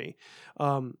reason for me.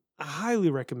 I highly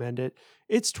recommend it.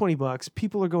 It's $20.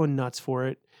 People are going nuts for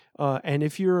it. And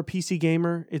if you're a PC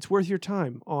gamer, it's worth your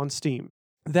time on Steam.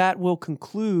 That will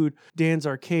conclude Dan's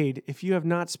Arcade. If you have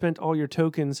not spent all your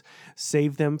tokens,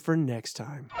 save them for next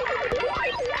time.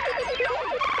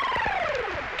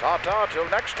 Ta-ta till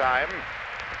next time,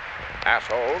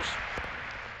 assholes.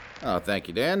 Oh, thank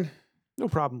you, Dan. No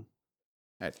problem.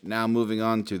 All right, now moving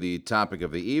on to the topic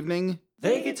of the evening.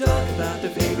 They can talk about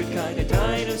their favorite kind of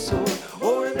dinosaur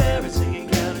or embarrassing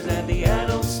encounters at the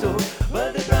adult store,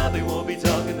 but they probably won't be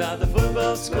talking about the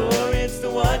football score. It's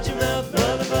the Watch Your Mouth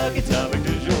motherfucking topic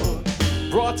du jour.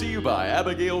 Brought to you by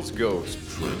Abigail's Ghost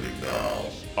Trending Now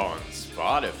on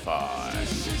Spotify.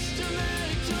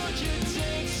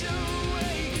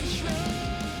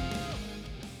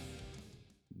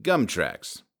 Gum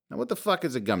tracks. Now, what the fuck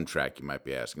is a gum track, you might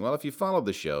be asking? Well, if you followed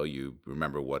the show, you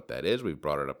remember what that is. We've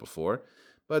brought it up before.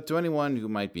 But to anyone who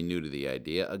might be new to the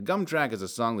idea, a gum track is a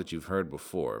song that you've heard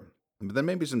before, but then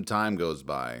maybe some time goes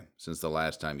by since the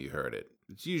last time you heard it.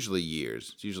 It's usually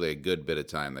years. It's usually a good bit of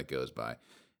time that goes by.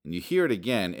 And you hear it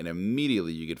again, and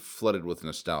immediately you get flooded with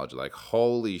nostalgia. Like,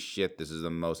 holy shit, this is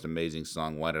the most amazing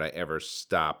song. Why did I ever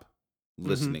stop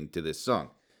listening to this song?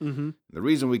 Mm-hmm. The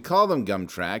reason we call them gum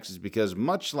tracks is because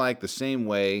much like the same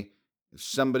way if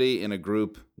somebody in a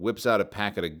group whips out a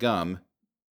packet of gum,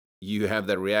 you have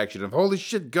that reaction of, holy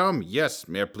shit, gum. Yes,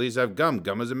 may I please have gum.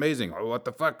 Gum is amazing. Oh, what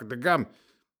the fuck, the gum.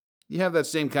 You have that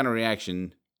same kind of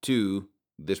reaction to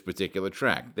this particular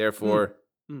track. Therefore,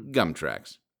 gum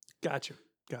tracks. Gotcha.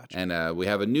 And we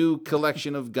have a new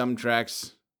collection of gum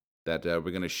tracks that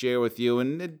we're going to share with you.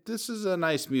 And this is a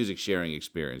nice music sharing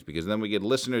experience because then we get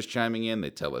listeners chiming in.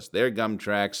 They tell us their gum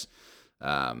tracks.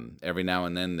 Every now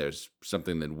and then there's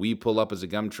something that we pull up as a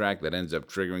gum track that ends up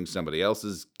triggering somebody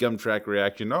else's gum track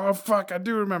reaction. Oh, fuck, I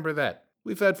do remember that.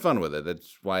 We've had fun with it.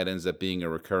 That's why it ends up being a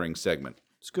recurring segment.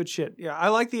 It's good shit. Yeah, I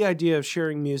like the idea of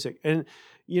sharing music. And,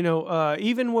 you know,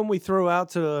 even when we throw out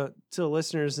to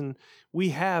listeners, and we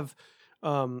have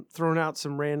thrown out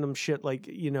some random shit like,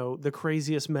 you know, the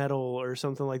craziest metal or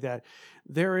something like that,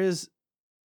 there is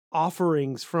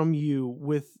offerings from you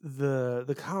with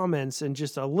the comments and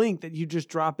just a link that you just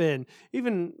drop in.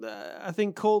 Even I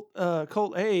think Colt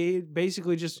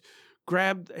basically just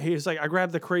he's like, I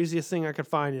grabbed the craziest thing I could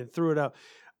find and threw it up.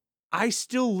 I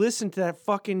still listen to that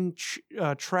fucking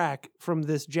track from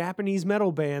this Japanese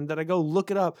metal band that I go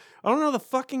look it up. I don't know the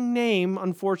fucking name,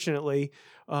 unfortunately.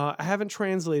 I haven't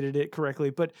translated it correctly,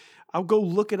 but I'll go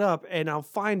look it up and I'll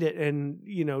find it and,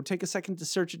 you know, take a second to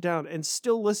search it down and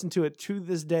still listen to it to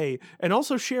this day and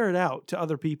also share it out to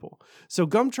other people. So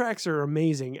gum tracks are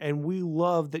amazing and we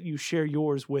love that you share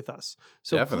yours with us.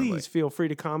 So Definitely. Please feel free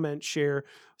to comment, share,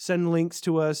 send links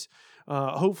to us.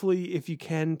 Hopefully, if you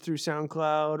can, through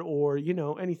SoundCloud or, you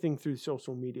know, anything through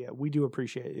social media. We do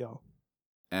appreciate y'all.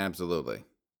 Absolutely.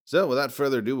 So, without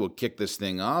further ado, we'll kick this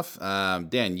thing off.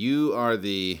 Dan, you are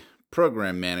the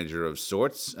program manager of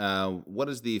sorts. What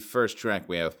is the first track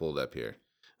we have pulled up here?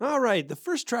 All right. The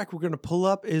first track we're going to pull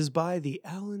up is by the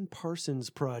Alan Parsons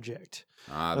Project.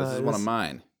 This is one of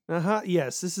mine.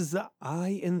 Yes, this is the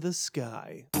Eye in the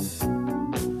Sky.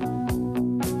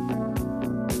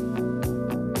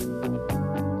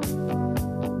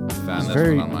 Found this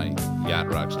one on my yacht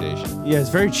rock station. Yeah, it's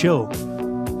very chill.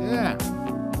 Yeah.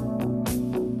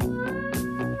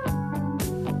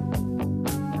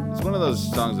 It's one of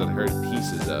those songs that I heard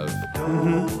pieces of.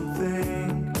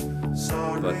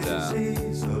 But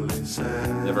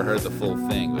never heard the full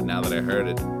thing. But now that I heard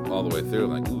it all the way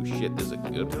through, I'm like, ooh, shit, this is a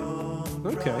good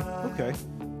one. Okay.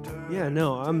 Yeah,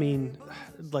 no, I mean,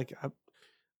 like,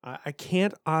 I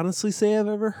can't honestly say I've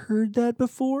ever heard that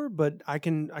before, but I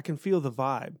can feel the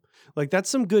vibe. Like that's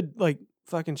some good like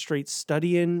fucking straight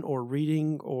studying or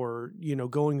reading or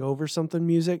going over something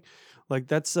music. Like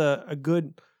that's a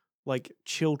good like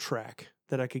chill track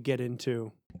that I could get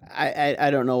into.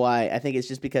 I don't know why. I think it's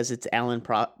just because it's Alan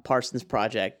Parsons'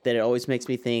 project that it always makes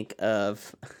me think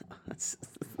of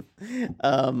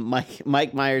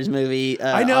Mike Myers movie.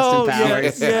 I know. Austin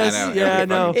Powers. I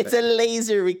know. It's a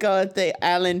laser. We call it the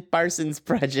Alan Parsons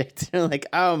Project. You're like,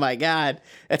 oh my god,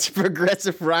 that's a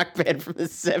progressive rock band from the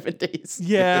 70s.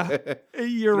 Yeah,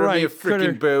 you're right. Be a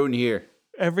freaking bone here.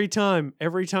 Every time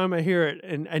I hear it,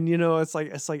 and it's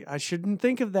like I shouldn't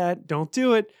think of that. Don't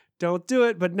do it.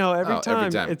 But no, every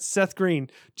time it's Seth Green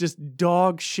just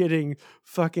dog shitting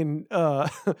fucking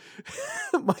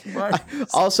Mike Myers.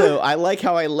 Also, I like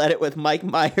how I led it with Mike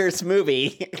Myers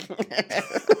movie.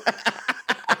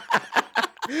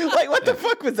 Like, what the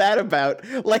fuck was that about?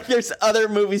 Like, there's other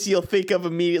movies you'll think of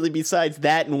immediately besides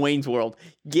that and Wayne's World.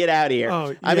 Get out of here. Oh,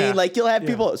 yeah. I mean, like, you'll have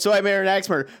people, So I Married an Axe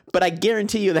Murderer, but I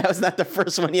guarantee you that was not the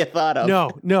first one you thought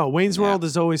of. No. Wayne's World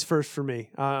is always first for me.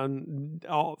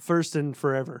 First and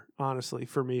forever, honestly,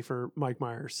 for me, for Mike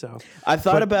Myers. So I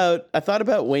thought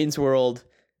about Wayne's World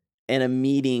in a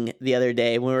meeting the other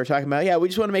day when we were talking about, we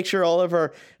just want to make sure all of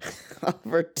our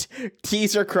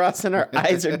T's are crossed and our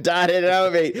I's are dotted. And I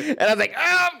was like,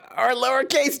 our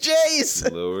lowercase J's.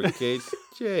 Lowercase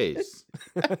J's.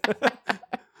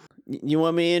 You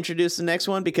want me to introduce the next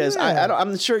one? Because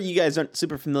I'm sure you guys aren't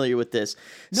super familiar with this.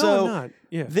 No, I'm not.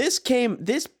 Yeah.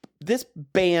 This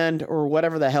band or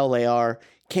whatever the hell they are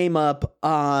came up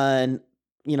on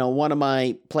one of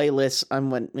my playlists. I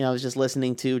was just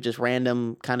listening to just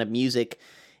random kind of music,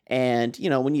 and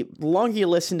the longer you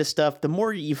listen to stuff, the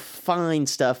more you find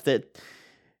stuff that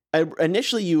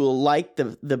initially you will like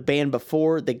the band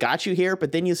before that got you here,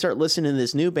 but then you start listening to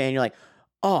this new band, you're like,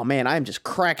 oh man, I'm just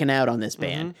cracking out on this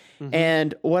band. Mm-hmm.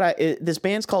 And this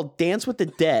band's called Dance with the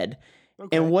Dead.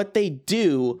 Okay. And what they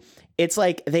do, it's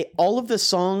like all of the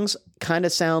songs kind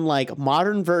of sound like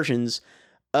modern versions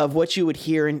of what you would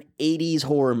hear in 80s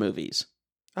horror movies.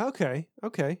 Okay.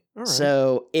 All right.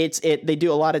 So they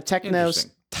do a lot of techno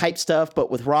type stuff, but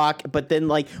with rock. But then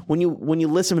like when you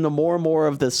listen to more and more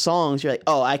of the songs, you're like,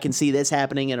 oh, I can see this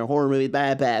happening in a horror movie.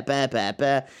 Bah, bah, bah, bah,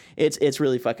 bah. It's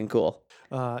really fucking cool.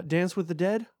 Dance with the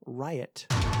Dead, Riot.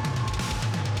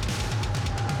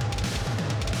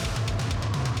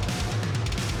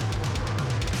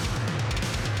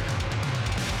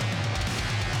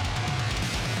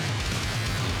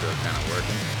 Kind of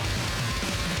working.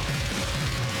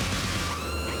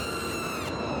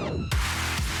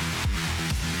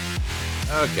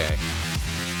 Okay.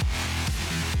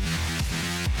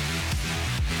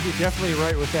 You're definitely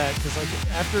right with that, because like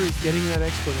after getting that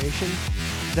explanation,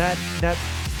 that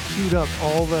queued up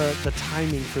all the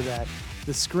timing for that.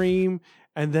 The scream,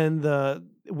 and then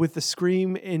with the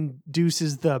scream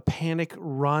induces the panic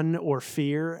run or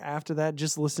fear after that.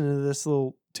 Just listening to this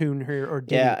little tune here or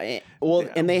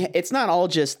it's not all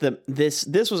just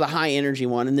this was a high energy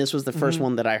one, and this was the first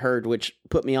one that I heard, which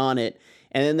put me on it.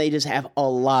 And then they just have a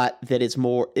lot that is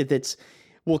more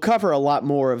we'll cover a lot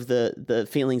more of the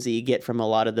feelings that you get from a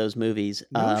lot of those movies.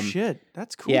 Shit,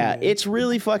 that's cool. Yeah, man. It's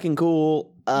really fucking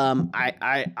cool.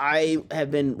 I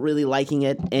have been really liking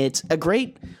it. It's a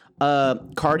great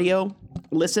cardio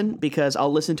listen, because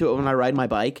I'll listen to it when I ride my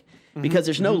bike, because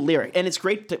there's no lyric, and it's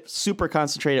great to super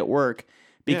concentrate at work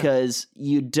because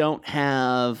you don't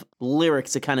have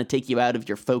lyrics to kind of take you out of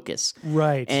your focus.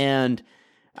 Right. And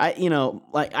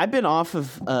I've been off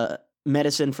of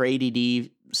medicine for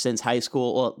ADD since high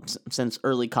school, since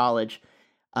early college.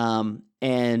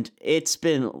 And it's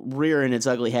been rearing its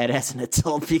ugly head as an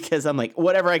adult, because I'm like,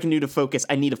 whatever I can do to focus,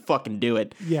 I need to fucking do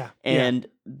it. Yeah. And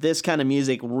this kind of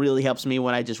music really helps me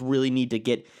when I just really need to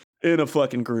get in a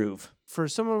fucking groove. For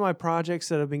some of my projects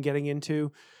that I've been getting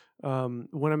into,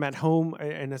 when I'm at home,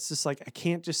 and it's just like I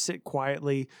can't just sit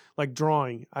quietly, like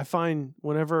drawing. I find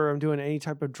whenever I'm doing any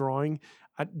type of drawing,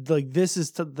 this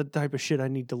is the type of shit I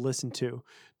need to listen to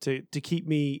keep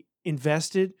me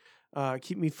invested,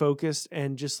 keep me focused,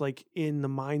 and just like in the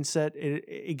mindset.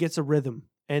 It gets a rhythm,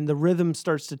 and the rhythm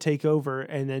starts to take over,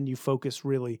 and then you focus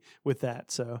really with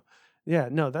that. So yeah,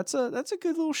 no, that's a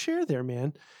good little share there,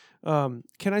 man.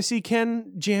 Can I see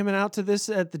Ken jamming out to this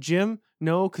at the gym?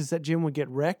 No, because that gym would get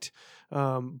wrecked.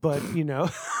 But I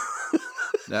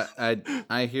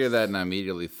hear that, and I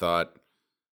immediately thought,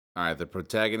 all right, the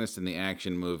protagonist in the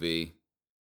action movie,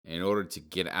 in order to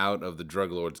get out of the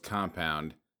drug lord's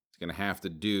compound, is going to have to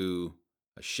do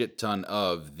a shit ton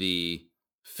of the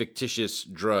fictitious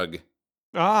drug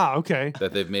Ah, okay.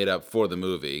 That they've made up for the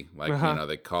movie. Like,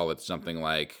 they call it something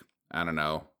like, I don't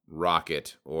know,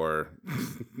 Rocket or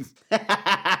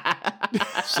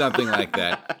something like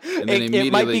that. And then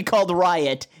it might be called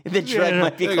Riot. The drug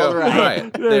might be called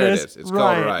Riot. There it is. It's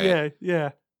called Riot.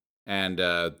 Yeah. And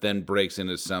then breaks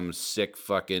into some sick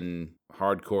fucking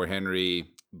hardcore Henry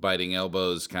biting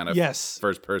elbows kind of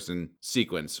first person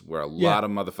sequence where a lot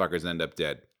of motherfuckers end up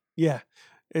dead. Yeah.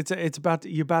 It's about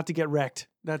you're about to get wrecked.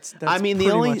 That's I mean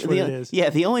pretty much what it is. Yeah,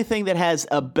 the only thing that has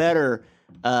a better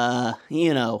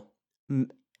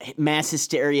mass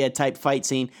hysteria type fight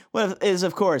scene is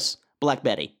of course Black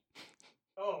Betty.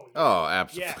 Oh,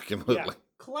 absolutely. Yeah.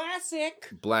 Classic.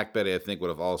 Black Betty, I think, would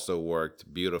have also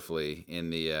worked beautifully in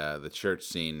the church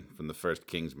scene from the first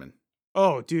Kingsman.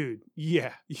 Oh, dude.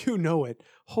 Yeah, you know it.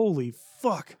 Holy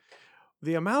fuck.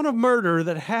 The amount of murder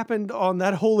that happened on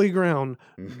that holy ground.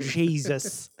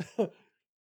 Jesus.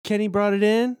 Kenny brought it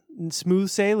in and smooth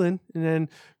sailing, and then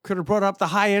could have brought up the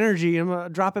high energy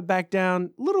and drop it back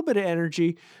down. A little bit of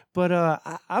energy, but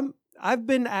I've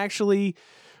been actually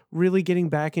really getting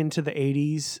back into the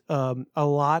 80s a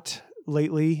lot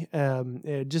lately.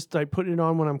 Just like putting it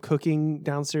on when I'm cooking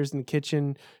downstairs in the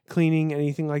kitchen, cleaning,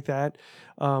 anything like that.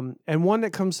 And one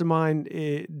that comes to mind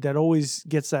that always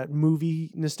gets that movie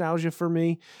nostalgia for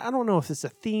me. I don't know if it's a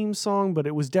theme song, but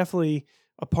it was definitely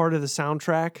a part of the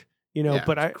soundtrack.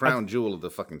 But it's crown jewel of the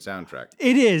fucking soundtrack.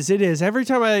 It is. Every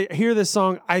time I hear this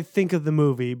song, I think of the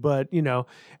movie. But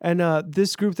and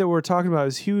this group that we're talking about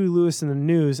is Huey Lewis and the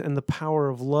News and The Power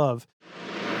of Love.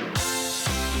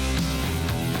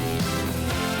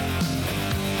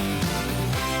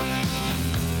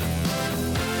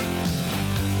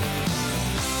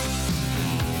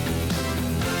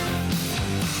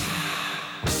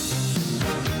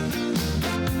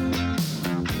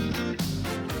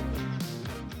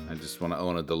 Want to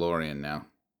own a DeLorean now.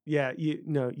 Yeah,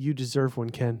 you deserve one,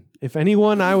 Ken. If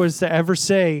anyone I was to ever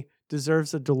say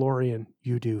deserves a DeLorean,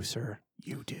 you do, sir.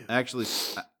 You do. Actually,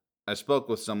 I spoke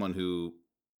with someone who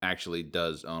actually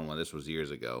does own one. This was years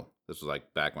ago. This was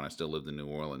like back when I still lived in New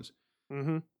Orleans.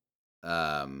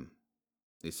 Mm-hmm.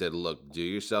 He said, look, do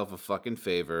yourself a fucking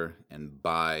favor and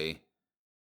buy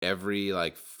every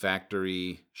like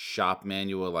factory shop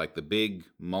manual, like the big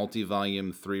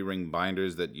multi-volume 3-ring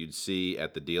binders that you'd see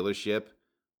at the dealership.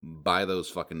 Buy those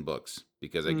fucking books,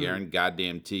 because I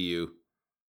guarantee you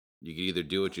can either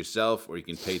do it yourself or you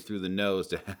can pay through the nose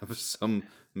to have some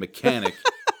mechanic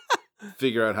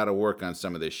figure out how to work on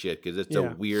some of this shit, because it's a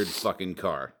weird fucking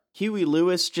car. Huey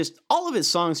Lewis, just all of his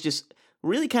songs just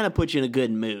really kind of put you in a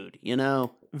good mood,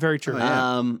 Very true.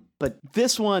 But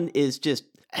this one is just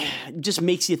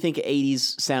makes you think of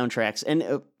 80s soundtracks.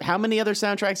 And how many other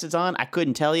soundtracks it's on, I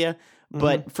couldn't tell you.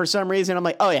 But for some reason, I'm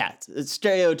like, oh yeah, it's a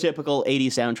stereotypical 80s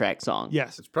soundtrack song.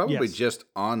 Yes. It's probably just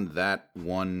on that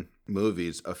one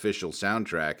movie's official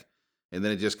soundtrack. And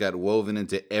then it just got woven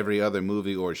into every other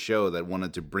movie or show that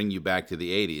wanted to bring you back to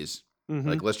the 80s. Mm-hmm.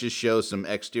 Like, let's just show some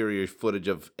exterior footage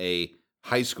of a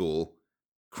high school,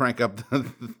 crank up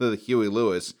the Huey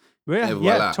Lewis.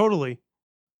 Yeah, totally.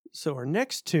 So our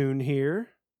next tune here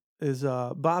is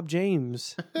Bob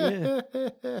James. Yeah.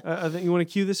 I think you want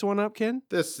to cue this one up, Ken?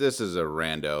 This is a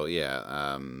rando,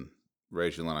 yeah.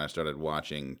 Rachel and I started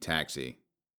watching Taxi.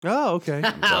 Oh, okay.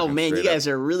 Oh man, you guys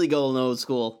are really going old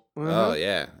school. Oh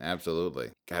yeah, absolutely.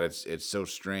 God, it's so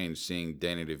strange seeing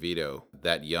Danny DeVito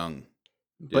that young.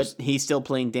 But he's still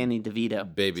playing Danny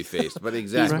DeVito. Baby-faced, but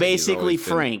exactly. He's basically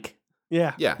Frank.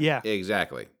 Yeah,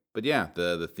 exactly. But yeah,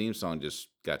 the theme song just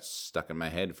got stuck in my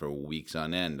head for weeks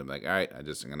on end. I'm like, all right, I'm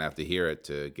going to have to hear it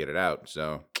to get it out.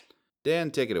 So,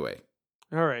 Dan, take it away.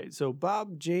 All right, so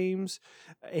Bob James,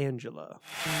 Angela.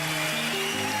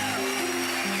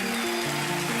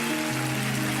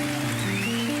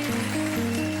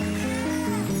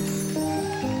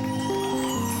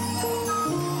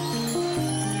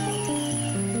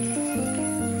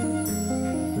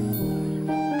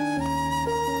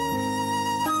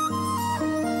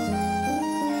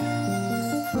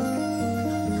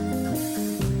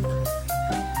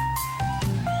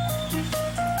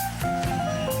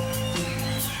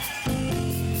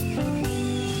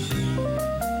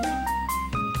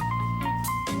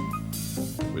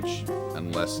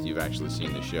 Unless you've actually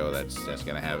seen the show, that's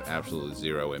going to have absolutely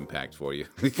zero impact for you,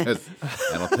 because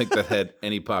I don't think that had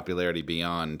any popularity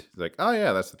beyond like, oh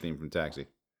yeah, that's the theme from Taxi.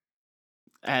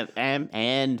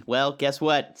 And well, guess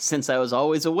what? Since I was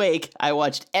always awake, I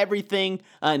watched everything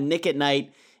on Nick at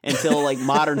Night until like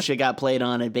modern shit got played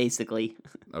on it, basically.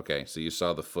 Okay, so you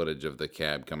saw the footage of the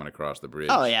cab coming across the bridge.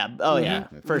 Oh yeah,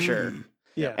 for sure.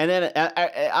 Yeah, and then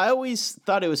I always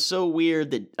thought it was so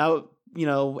weird that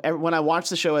when I watched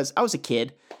the show as I was a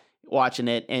kid watching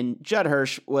it, and Judd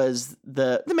Hirsch was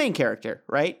the main character,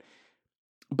 right?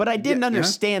 But I didn't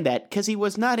understand that because he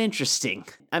was not interesting.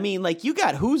 I mean, like, you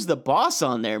got Who's the Boss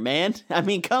on there, man. I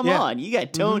mean, come on. You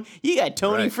got Tony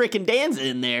freaking Danza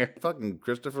in there. Fucking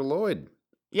Christopher Lloyd.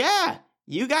 Yeah.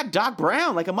 You got Doc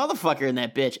Brown like a motherfucker in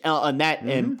that bitch.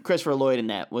 And Christopher Lloyd in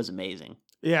that was amazing.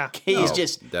 Yeah. He's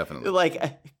just definitely like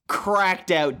a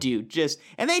cracked out dude.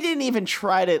 And they didn't even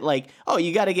try to like, oh,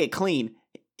 you got to get clean.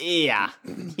 Yeah.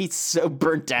 He's so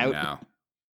burnt out. No.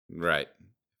 Right.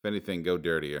 If anything, go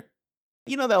dirtier.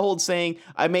 You know that old saying,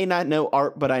 I may not know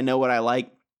art, but I know what I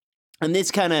like. And this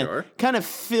kind of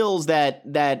fills that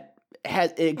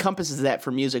it encompasses that for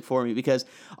music for me, because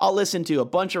I'll listen to a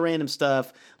bunch of random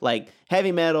stuff like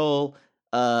heavy metal,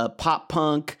 pop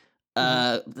punk,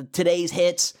 today's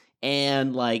hits,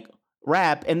 and like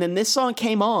rap. And then this song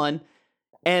came on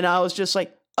and I was just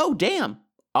like, oh, damn.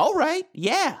 All right.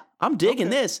 Yeah, I'm digging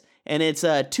this. And it's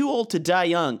Too Old to Die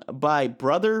Young by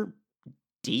Brother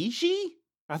Deji?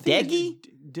 I think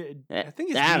Deggy? I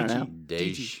think it's I don't know.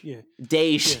 Dej. Yeah.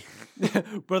 Dej. Yeah.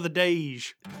 Brother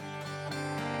Dej.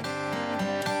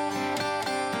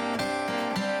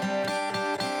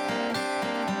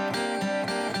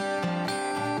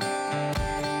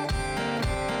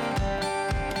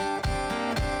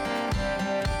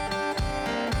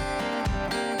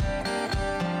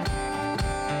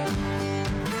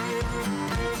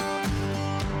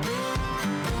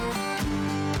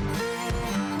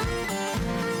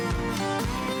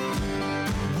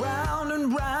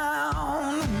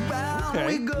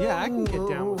 Yeah, I can get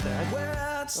down with that.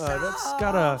 That's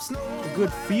got a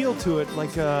good feel to it.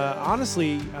 Like,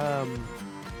 honestly,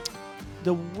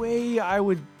 the way I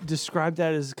would describe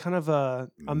that is kind of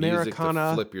a Americana. Music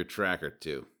to flip your tracker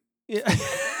to. Yeah.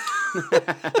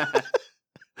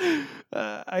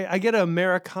 I get an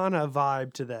Americana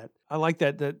vibe to that. I like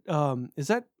that. Is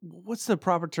that, what's the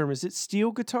proper term? Is it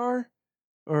steel guitar,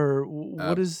 or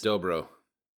what is dobro?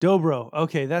 Dobro.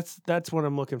 Okay, that's what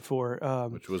I'm looking for.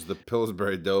 Which was the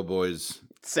Pillsbury Doughboys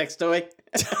sex toy.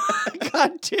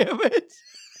 God damn it!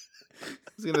 I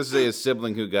was gonna say a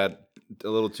sibling who got a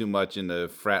little too much into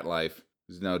frat life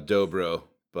is now Dobro,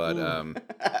 but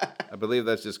I believe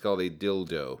that's just called a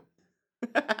dildo.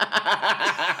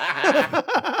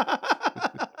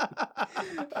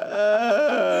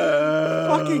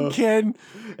 Fucking Ken.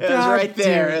 It was right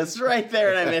there. It was right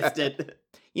there, and I missed it.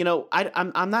 You know,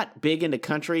 I'm not big into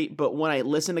country, but when I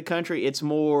listen to country, it's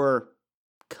more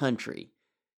country.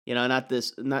 You know,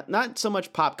 not so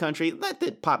much pop country. Not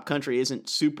that pop country isn't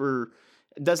super,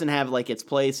 doesn't have like its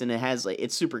place, and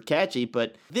it's super catchy,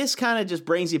 but this kind of just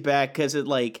brings you back because it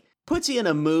like puts you in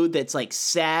a mood that's like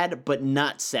sad but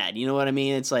not sad. You know what I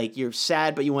mean? It's like you're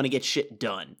sad but you want to get shit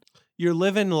done. You're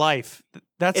living life.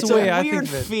 That's the way I think of it.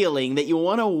 It's a weird feeling that you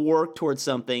want to work towards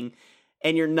something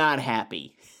and you're not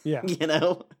happy. Yeah. You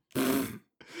know?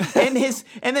 and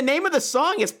the name of the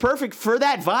song is perfect for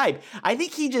that vibe. I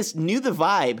think he just knew the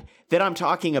vibe that I'm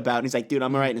talking about. And he's like, dude,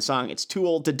 I'm writing a song. It's Too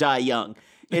Old to Die Young.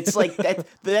 It's like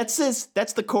that's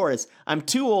the chorus. I'm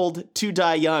too old to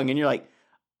die young. And you're like,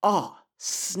 oh,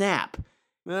 snap.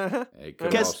 Uh-huh. He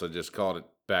could have also just called it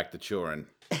Back to Chorin'.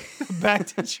 Back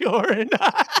to Chorin'.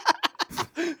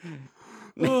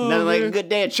 Nothing like a good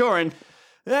day at Chorin'.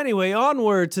 Anyway,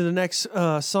 onward to the next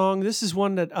song. This is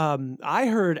one that I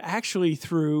heard actually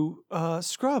through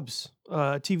Scrubs,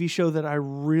 a TV show that I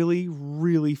really,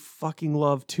 really fucking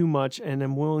love too much and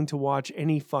am willing to watch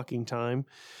any fucking time.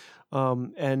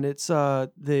 And it's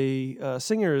the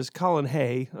singer is Colin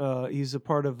Hay. He's a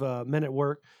part of Men at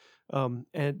Work.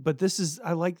 But this is,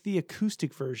 I like the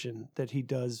acoustic version that he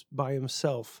does by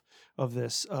himself of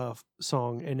this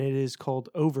song, and it is called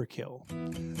Overkill.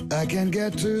 I can't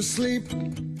get to sleep.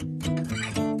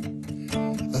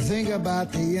 I think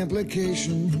about the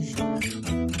implications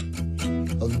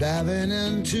of diving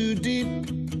in too deep,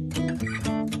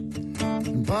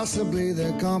 and possibly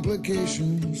the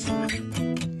complications,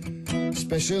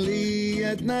 especially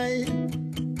at night.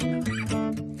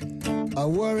 I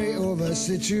worry over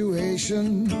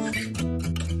situations.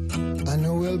 I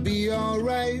know we'll be all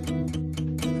right.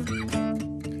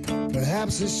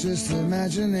 Perhaps it's just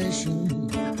imagination.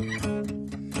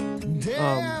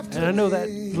 And I know that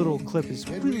little clip is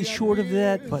really short of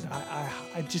that, but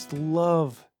I just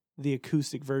love the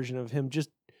acoustic version of him. Just,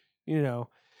 you know,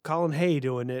 Colin Hay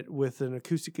doing it with an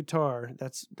acoustic guitar.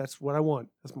 That's what I want.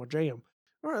 That's my jam.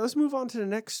 All right, let's move on to the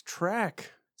next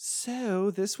track.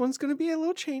 So this one's going to be a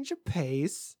little change of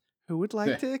pace. Who would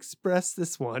like to express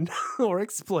this one or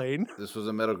explain? This was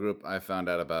a metal group I found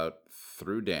out about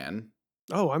through Dan.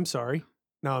 Oh, I'm sorry.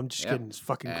 No, I'm just kidding. It's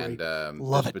fucking great.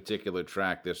 Love this particular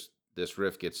track, this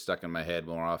riff gets stuck in my head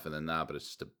more often than not, but it's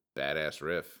just a badass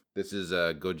riff. This is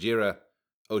Gojira,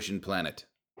 Ocean Planet.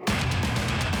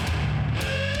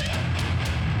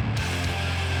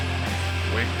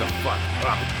 Wake the fuck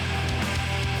up.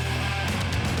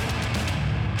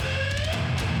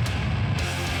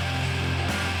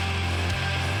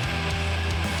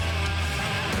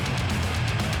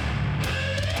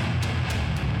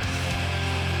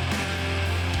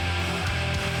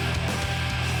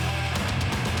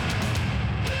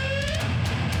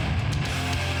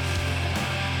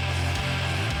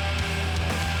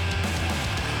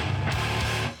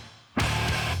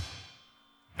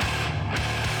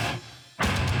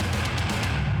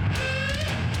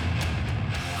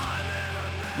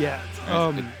 Yeah.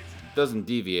 It doesn't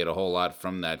deviate a whole lot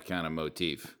from that kind of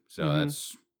motif. So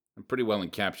that's pretty well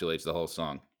encapsulates the whole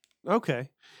song. Okay.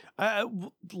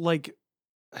 Like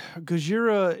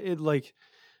Gojira, it like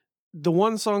the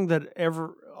one song that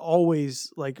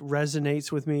always like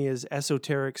resonates with me is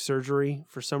Esoteric Surgery.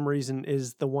 For some reason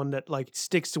is the one that like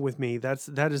sticks with me.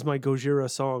 That is my Gojira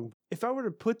song. If I were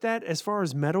to put that as far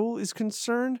as metal is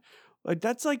concerned, like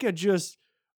that's like just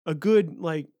a good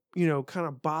like, you know, kind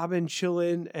of bobbing,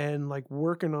 chilling, and like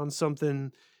working on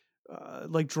something.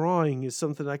 Like drawing is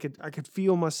something I could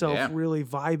feel myself really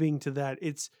vibing to that.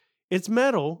 It's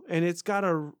metal and it's got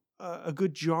a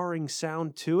good jarring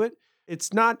sound to it.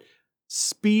 It's not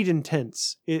speed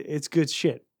intense. It's good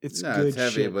shit. It's heavy,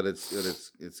 shit. but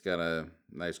it's got a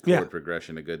nice chord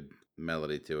progression, a good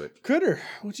melody to it. Critter,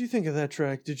 what do you think of that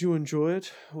track? Did you enjoy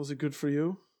it? Was it good for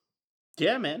you?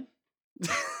 Yeah, man.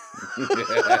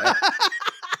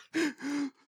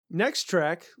 Next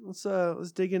track,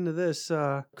 let's dig into this.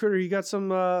 Critter, you got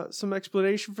some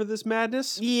explanation for this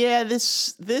madness? Yeah,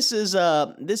 this is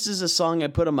a song I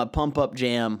put on my Pump Up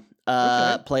Jam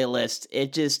playlist.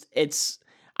 It's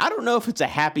I don't know if it's a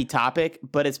happy topic,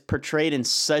 but it's portrayed in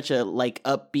such a like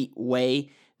upbeat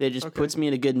way that it just puts me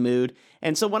in a good mood.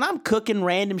 And so when I'm cooking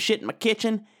random shit in my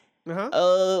kitchen, a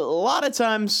lot of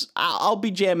times I'll be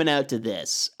jamming out to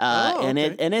this, and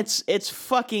it's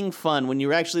fucking fun when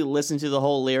you actually listen to the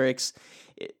whole lyrics.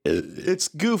 It's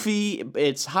goofy,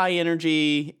 it's high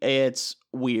energy, it's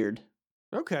weird.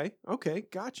 Okay,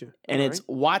 gotcha. And it's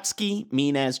Watsky,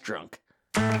 Mean As Drunk.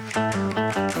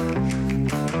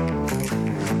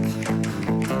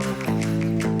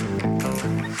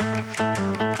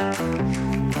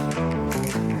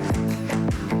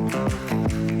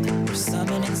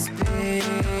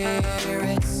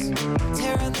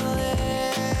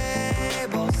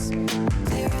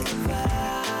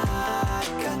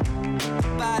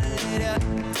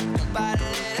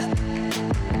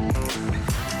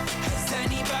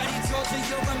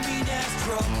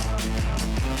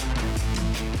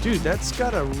 Dude, that's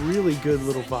got a really good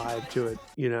little vibe to it,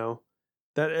 you know?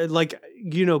 That like,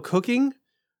 you know, cooking?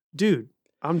 Dude,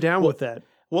 I'm down with that.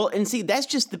 Well, and see, that's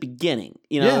just the beginning.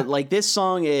 You know, like this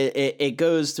song, it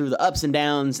goes through the ups and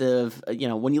downs of, you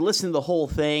know, when you listen to the whole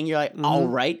thing, you're like, all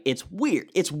right, it's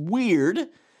weird. It's weird,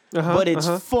 but it's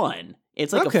fun.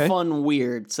 It's like a fun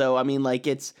weird. So, I mean, like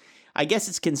I guess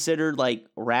it's considered like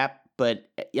rap, but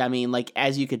I mean, like,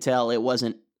 as you could tell, it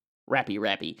wasn't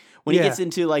rappy. When he gets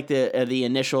into like the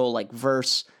initial like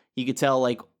verse, you could tell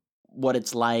like what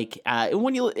it's like.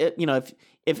 When you know,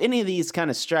 if any of these kind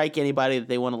of strike anybody that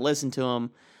they want to listen to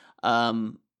them,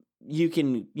 you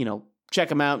can, you know, check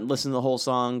them out and listen to the whole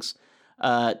songs.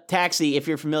 Taxi, if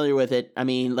you're familiar with it, I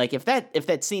mean, like if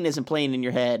that scene isn't playing in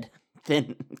your head,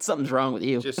 then something's wrong with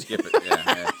you. Just skip it.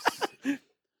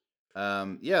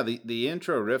 Yeah. The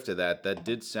intro riff to that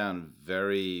did sound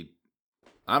very.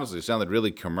 Honestly, it sounded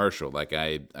really commercial. Like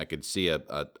I could see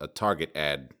a Target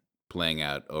ad playing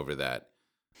out over that.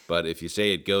 But if you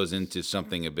say it goes into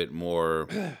something a bit more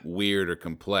weird or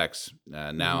complex,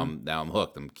 now I'm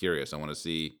hooked. I'm curious. I want to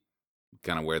see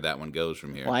kind of where that one goes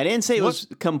from here. Well, I didn't say it was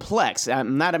complex.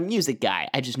 I'm not a music guy.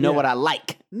 I just know what I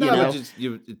like. No,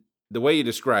 the way you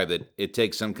described it, it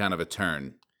takes some kind of a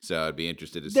turn. So I'd be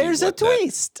interested to see. There's a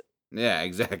twist. Yeah,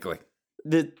 exactly.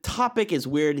 The topic is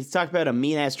weird. He's talking about a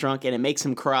mean-ass drunk, and it makes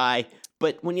him cry.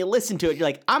 But when you listen to it, you're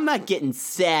like, I'm not getting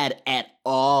sad at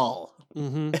all.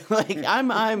 Like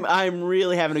I'm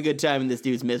really having a good time in this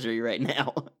dude's misery right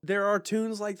now. There are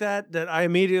tunes like that I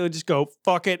immediately just go,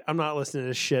 fuck it, I'm not listening to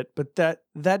this shit. But that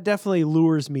definitely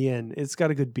lures me in. It's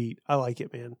got a good beat. I like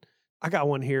it, man. I got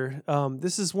one here.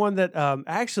 This is one that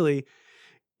actually,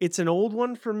 it's an old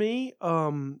one for me.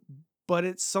 But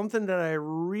it's something that I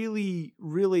really,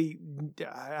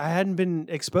 I hadn't been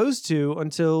exposed to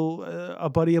until a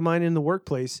buddy of mine in the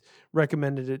workplace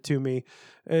recommended it to me.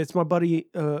 It's my buddy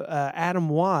Adam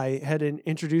Y had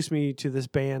introduced me to this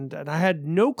band, and I had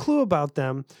no clue about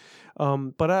them.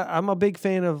 But I'm a big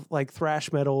fan of like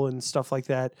thrash metal and stuff like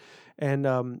that.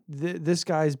 And this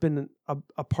guy's been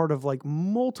a part of like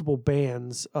multiple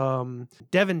bands.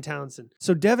 Devin Townsend.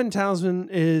 So Devin Townsend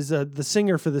is the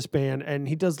singer for this band, and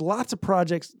he does lots of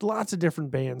projects, lots of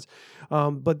different bands.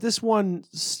 But this one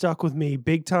stuck with me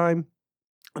big time.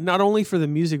 Not only for the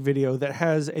music video that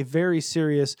has a very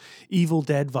serious Evil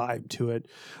Dead vibe to it,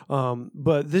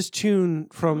 but this tune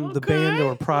from the band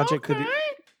or project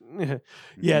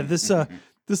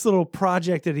this little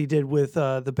project that he did with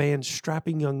the band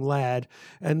Strapping Young Lad,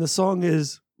 and the song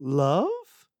is Love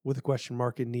with a question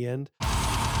mark in the end.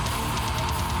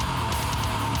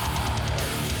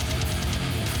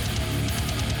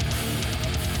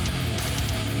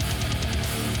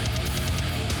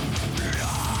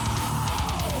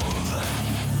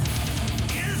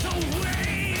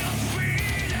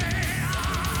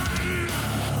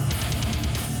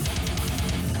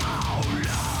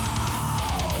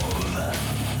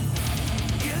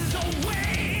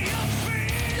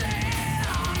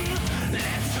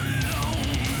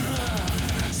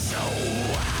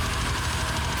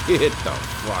 Get the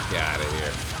fuck out of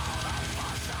here.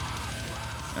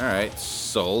 All right,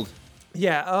 sold.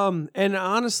 Yeah, and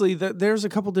honestly, there's a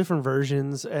couple different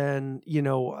versions, and you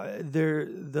know,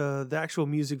 the actual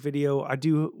music video. I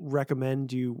do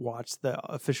recommend you watch the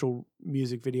official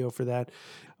music video for that.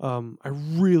 I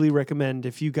really recommend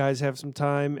if you guys have some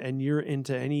time and you're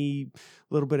into any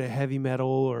little bit of heavy metal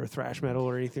or thrash metal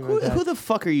or anything like that. Who the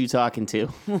fuck are you talking to?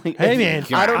 Like, hey man,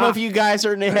 I don't know if you guys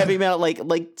are into heavy metal. Like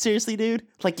seriously, dude.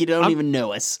 Like you don't even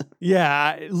know us.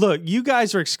 Yeah, look, you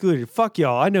guys are excluded. Fuck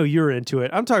y'all. I know you're into it.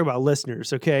 I'm talking about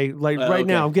listeners, okay? Like right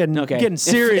now, I'm getting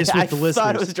serious with the listeners. I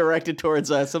thought it was directed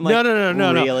towards us. I'm like,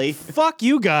 no, really? Fuck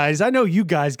you guys. I know you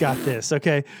guys got this,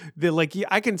 okay?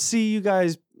 I can see you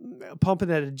guys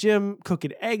pumping at a gym,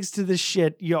 cooking eggs to this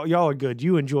shit. Y'all are good.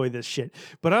 You enjoy this shit.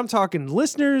 But I'm talking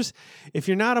listeners. If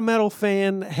you're not a metal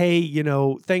fan, hey, you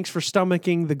know, thanks for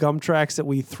stomaching the gum tracks that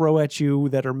we throw at you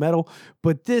that are metal.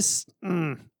 But this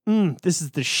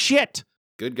is the shit.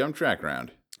 Good gum track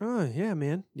round. Oh yeah,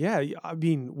 man. Yeah, I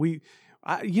mean,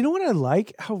 you know what I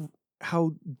like?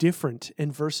 How different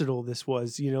and versatile this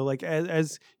was. You know, like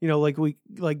as you know, like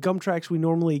gum tracks, we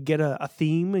normally get a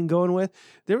theme and going with.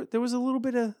 There was a little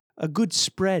bit of a good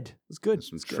spread. It was good.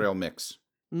 Some trail mix.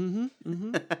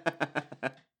 Mm-hmm.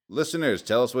 Listeners,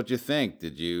 tell us what you think.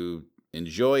 Did you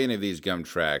enjoy any of these gum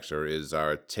tracks, or is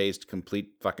our taste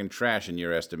complete fucking trash in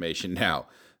your estimation now?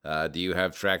 Do you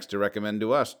have tracks to recommend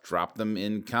to us? Drop them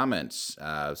in comments.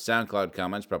 SoundCloud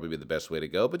comments probably be the best way to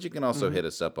go, but you can also hit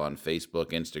us up on Facebook,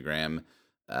 Instagram,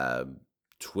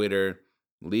 Twitter.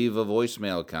 Leave a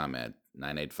voicemail comment,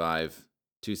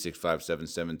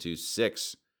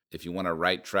 985-265-7726. If you want to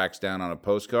write tracks down on a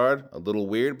postcard, a little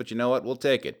weird, but you know what? We'll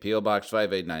take it. P.O. Box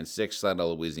 5896,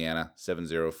 Slidell, Louisiana,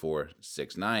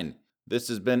 70469. This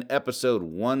has been episode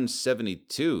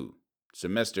 172,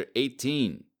 semester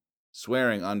 18.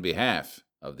 Swearing on behalf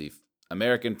of the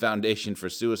American Foundation for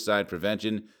Suicide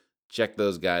Prevention. Check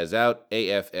those guys out,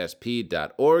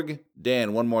 afsp.org.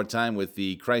 Dan, one more time with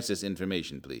the crisis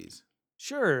information, please.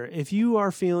 Sure. If you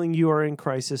are feeling you are in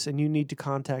crisis and you need to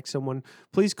contact someone,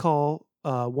 please call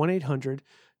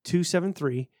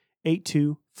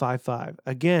 1-800-273-8255.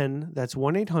 Again, that's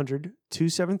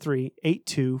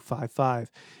 1-800-273-8255.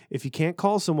 If you can't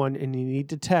call someone and you need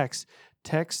to text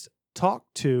TALK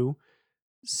TO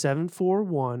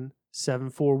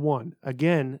 741-741.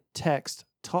 Again, text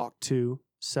TALK TO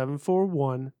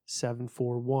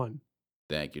 741-741.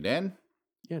 Thank you, Dan.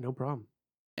 Yeah, no problem.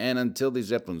 And until the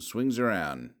Zeppelin swings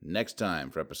around next time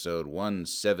for episode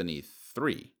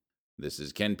 173, this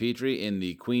is Ken Petrie in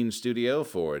the Queen studio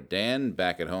for Dan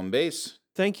back at home base.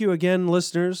 Thank you again,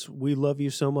 listeners. We love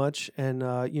you so much. And,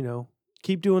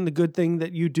 keep doing the good thing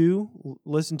that you do.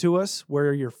 Listen to us.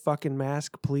 Wear your fucking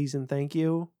mask, please, and thank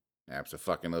you.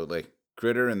 Abso-fucking-lutely.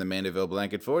 Critter in the Mandeville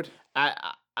Blanket Fort.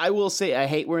 I will say I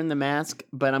hate wearing the mask,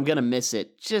 but I'm gonna miss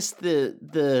it. Just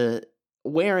the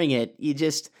wearing it. You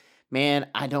just, man,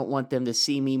 I don't want them to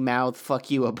see me mouth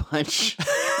 "fuck you" a bunch.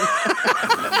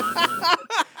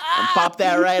 Pop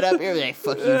that right up here. Like,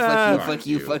 fuck you, fuck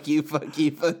you, fuck you, fuck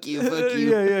you, fuck you, fuck you.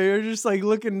 Yeah, you're just like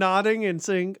looking, nodding, and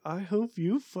saying, "I hope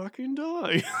you fucking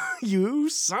die, you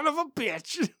son of a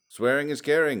bitch." Swearing is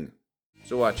caring,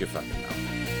 so watch your fucking mouth.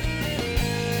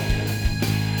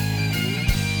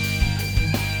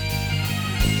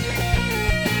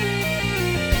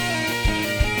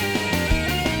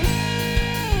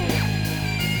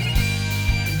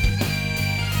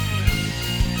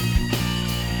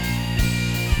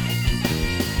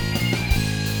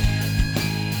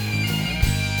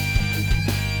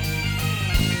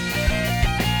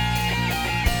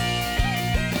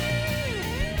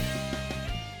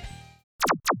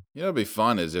 You know, what'd be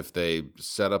fun is if they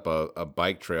set up a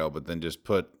bike trail, but then just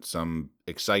put some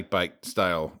Excite Bike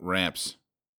style ramps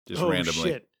just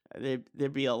randomly. Shit.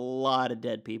 There'd be a lot of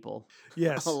dead people.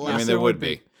 Yes. I mean, there would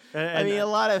be. I mean, a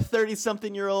lot of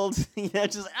 30-something-year-olds,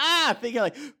 just thinking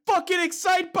like, fucking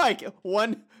Excite Bike.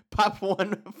 Pop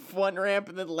one ramp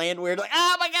and then land weird. Like,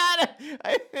 oh my God.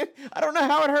 I don't know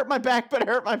how it hurt my back, but it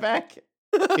hurt my back.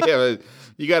 Yeah, but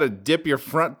you got to dip your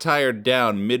front tire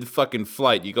down mid fucking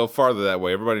flight. You go farther that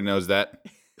way. Everybody knows that.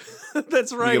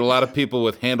 That's right. You get a lot of people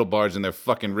with handlebars in their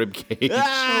fucking rib cage.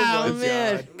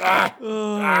 Oh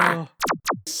man.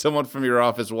 Someone from your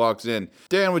office walks in.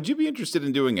 Dan, would you be interested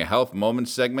in doing a health moment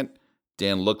segment?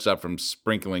 Dan looks up from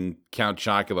sprinkling Count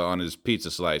Chocula on his pizza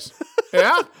slice.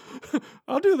 Yeah?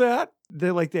 I'll do that.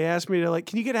 They asked me to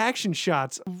can you get action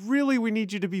shots? Really, we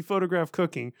need you to be photographed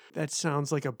cooking. That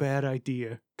sounds like a bad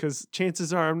idea because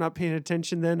chances are I'm not paying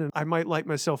attention then and I might light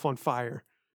myself on fire.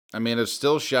 I mean, a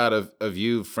still shot of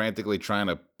you frantically trying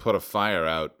to put a fire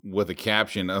out with a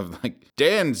caption of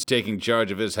Dan's taking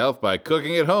charge of his health by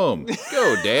cooking at home.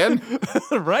 Go, Dan.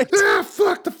 Right? Ah,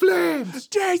 fuck the flames.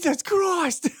 Jesus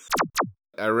Christ.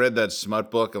 I read that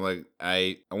smut book and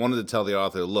I wanted to tell the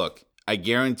author, look, I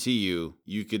guarantee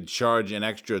you could charge an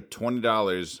extra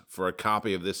 $20 for a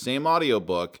copy of this same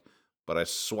audiobook, but I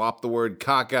swapped the word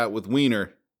cock out with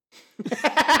wiener.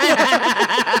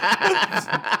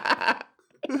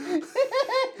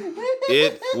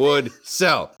 It would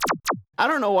sell. I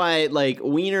don't know why,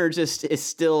 wiener just is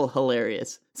still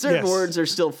hilarious. Certain words are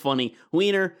still funny.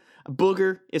 Wiener,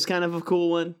 booger is kind of a cool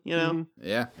one, you know? Mm-hmm.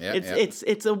 Yeah.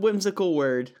 It's a whimsical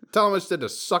word. Tell him I said to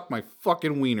suck my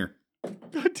fucking wiener.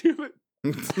 God damn it.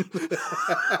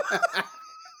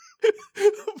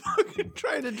 Fucking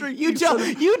trying to drink. You tell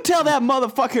that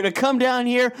motherfucker to come down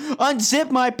here, unzip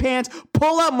my pants,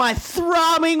 pull out my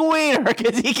throbbing wiener,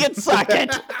 because he can suck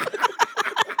it.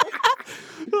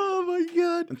 Oh my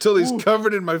God. Until he's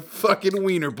covered in my fucking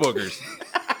wiener boogers.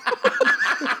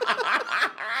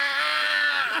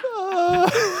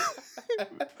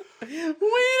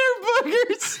 Wiener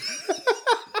boogers.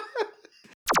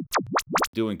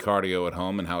 Doing cardio at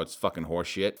home and how it's fucking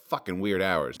horseshit. Fucking weird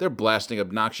hours. They're blasting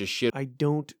obnoxious shit. I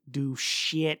don't do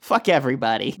shit. Fuck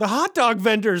everybody. The hot dog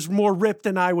vendor's more ripped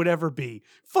than I would ever be.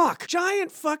 Fuck.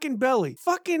 Giant fucking belly.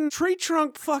 Fucking tree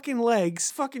trunk fucking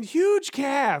legs. Fucking huge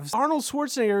calves. Arnold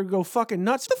Schwarzenegger would go fucking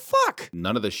nuts. The fuck?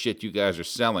 None of the shit you guys are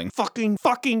selling. Fucking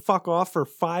fuck off for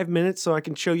 5 minutes so I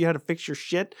can show you how to fix your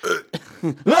shit.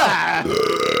 There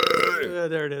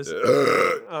it is.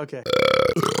 Okay.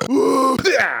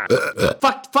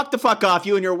 Fuck the fuck off,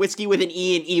 you and your whiskey with an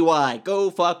E and EY. Go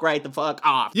fuck right the fuck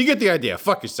off. You get the idea.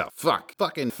 Fuck yourself. Fuck.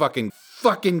 Fucking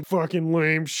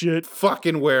lame shit.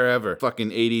 Fucking wherever.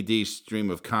 Fucking ADD stream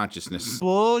of consciousness.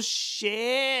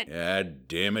 Bullshit. God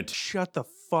damn it. Shut the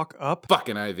fuck up.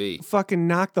 Fucking IV. Fucking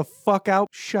knock the fuck out.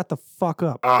 Shut the fuck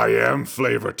up. I am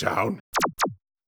Flavortown.